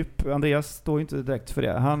egentligen in lite djup. Andreas står ju inte direkt för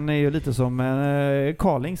det. Han är ju lite som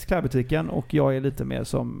Carlings klädbutiken och jag är lite mer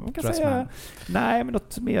som men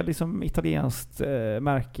något mer liksom italienskt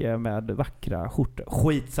märke med vackra skjortor.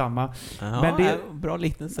 Skitsamma. Ja, men det är bra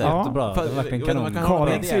liknelse. Jättebra.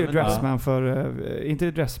 Carlings är ju dressman för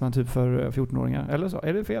inte dressman typ för 14-åringar eller så.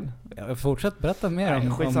 Är det fel? Ja, fortsätt berätta mer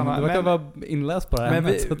om skitsamma. Du verkar vara inläst på det här.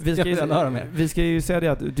 Men vi ska ju säga det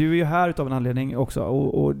att du är ju här utav en anledning också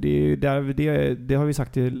och det har vi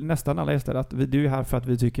sagt till nästan alla gäster att du är här för att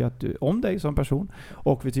vi tycker att du om dig som person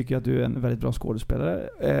och vi tycker att du är en väldigt bra skådespelare.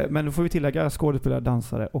 Men då får vi tillägga skådespelare,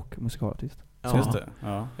 dansare och musikalartist. Ja. Just det.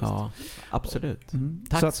 Ja, absolut.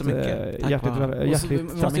 Tack så mycket. Vi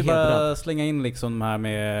måste ju bara slänga in liksom här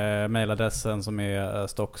med mailadressen som är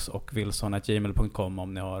stocks.wilson@gmail.com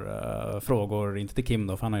om ni har frågor, inte till Kim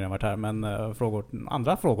då för han har ju redan varit här, men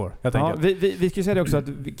andra frågor helt enkelt. Vi ska säga det också att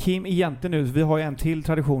Kim egentligen nu, vi har ju en till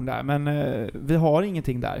tradition där, men vi har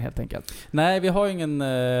ingenting där helt enkelt. Nej, vi har ingen...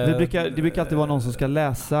 Det brukar alltid vara någon som ska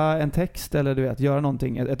läsa en text eller du vet, göra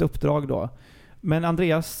någonting, ett uppdrag då. Men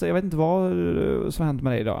Andreas, jag vet inte vad som hänt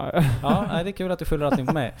med dig idag. Ja, det är kul att du skyller allting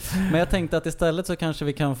på mig. Men jag tänkte att istället så kanske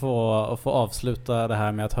vi kan få avsluta det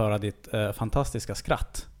här med att höra ditt fantastiska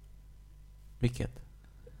skratt. Vilket?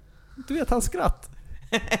 Du vet hans skratt.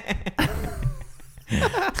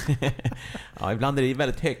 Ja, ibland är det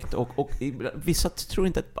väldigt högt och vissa tror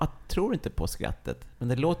inte på skrattet, men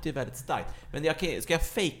det låter ju väldigt starkt. Men ska jag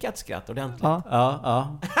fejka ett skratt ordentligt?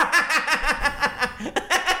 Ja.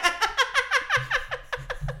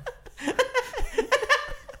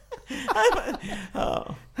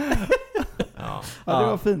 Ja, det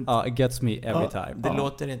var fint. Ja, it gets me every time. Det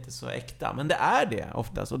låter inte så äkta, men det är det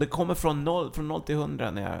oftast. Och det kommer från 0 till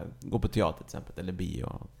 100 när jag går på teater till exempel, eller bio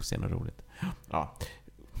och ser något roligt. Ja.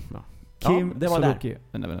 Kim, det var Sulocki.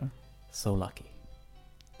 Sulocki.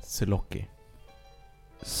 Sulocki.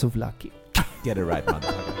 Sulocki. Get it right, man.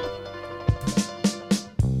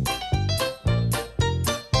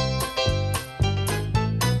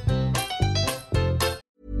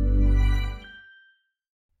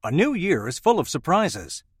 A new year is full of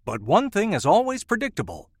surprises, but one thing is always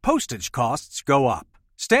predictable. Postage costs go up.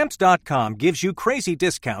 Stamps.com gives you crazy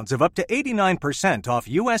discounts of up to 89% off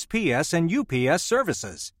USPS and UPS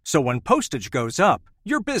services. So when postage goes up,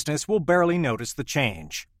 your business will barely notice the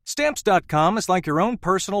change. Stamps.com is like your own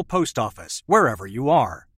personal post office, wherever you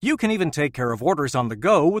are. You can even take care of orders on the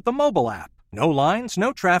go with the mobile app. No lines,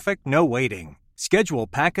 no traffic, no waiting. Schedule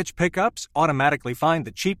package pickups, automatically find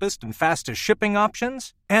the cheapest and fastest shipping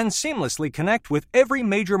options, and seamlessly connect with every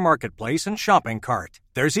major marketplace and shopping cart.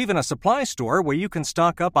 There's even a supply store where you can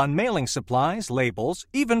stock up on mailing supplies, labels,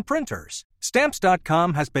 even printers.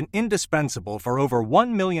 Stamps.com has been indispensable for over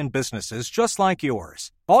 1 million businesses just like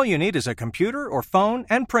yours. All you need is a computer or phone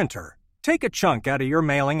and printer. Take a chunk out of your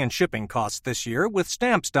mailing and shipping costs this year with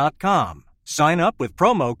Stamps.com. Sign up with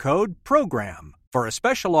promo code PROGRAM for a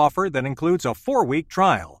special offer that includes a 4-week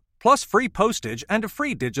trial, plus free postage and a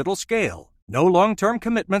free digital scale. No long-term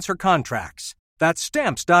commitments or contracts. That's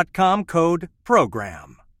Stamps.com code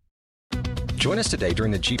PROGRAM. Join us today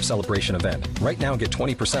during the Jeep Celebration event. Right now, get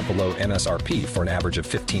 20% below MSRP for an average of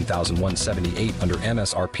 $15,178 under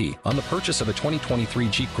MSRP on the purchase of a 2023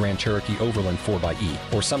 Jeep Grand Cherokee Overland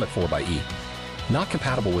 4xE or Summit 4xE. Not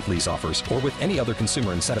compatible with lease offers or with any other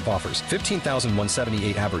consumer incentive offers.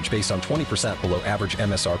 $15,178 average based on 20% below average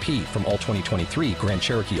MSRP from all 2023 Grand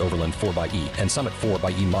Cherokee Overland 4xE and Summit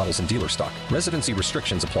 4xE models in dealer stock. Residency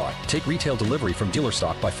restrictions apply. Take retail delivery from dealer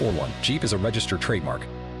stock by 4/1. Jeep is a registered trademark.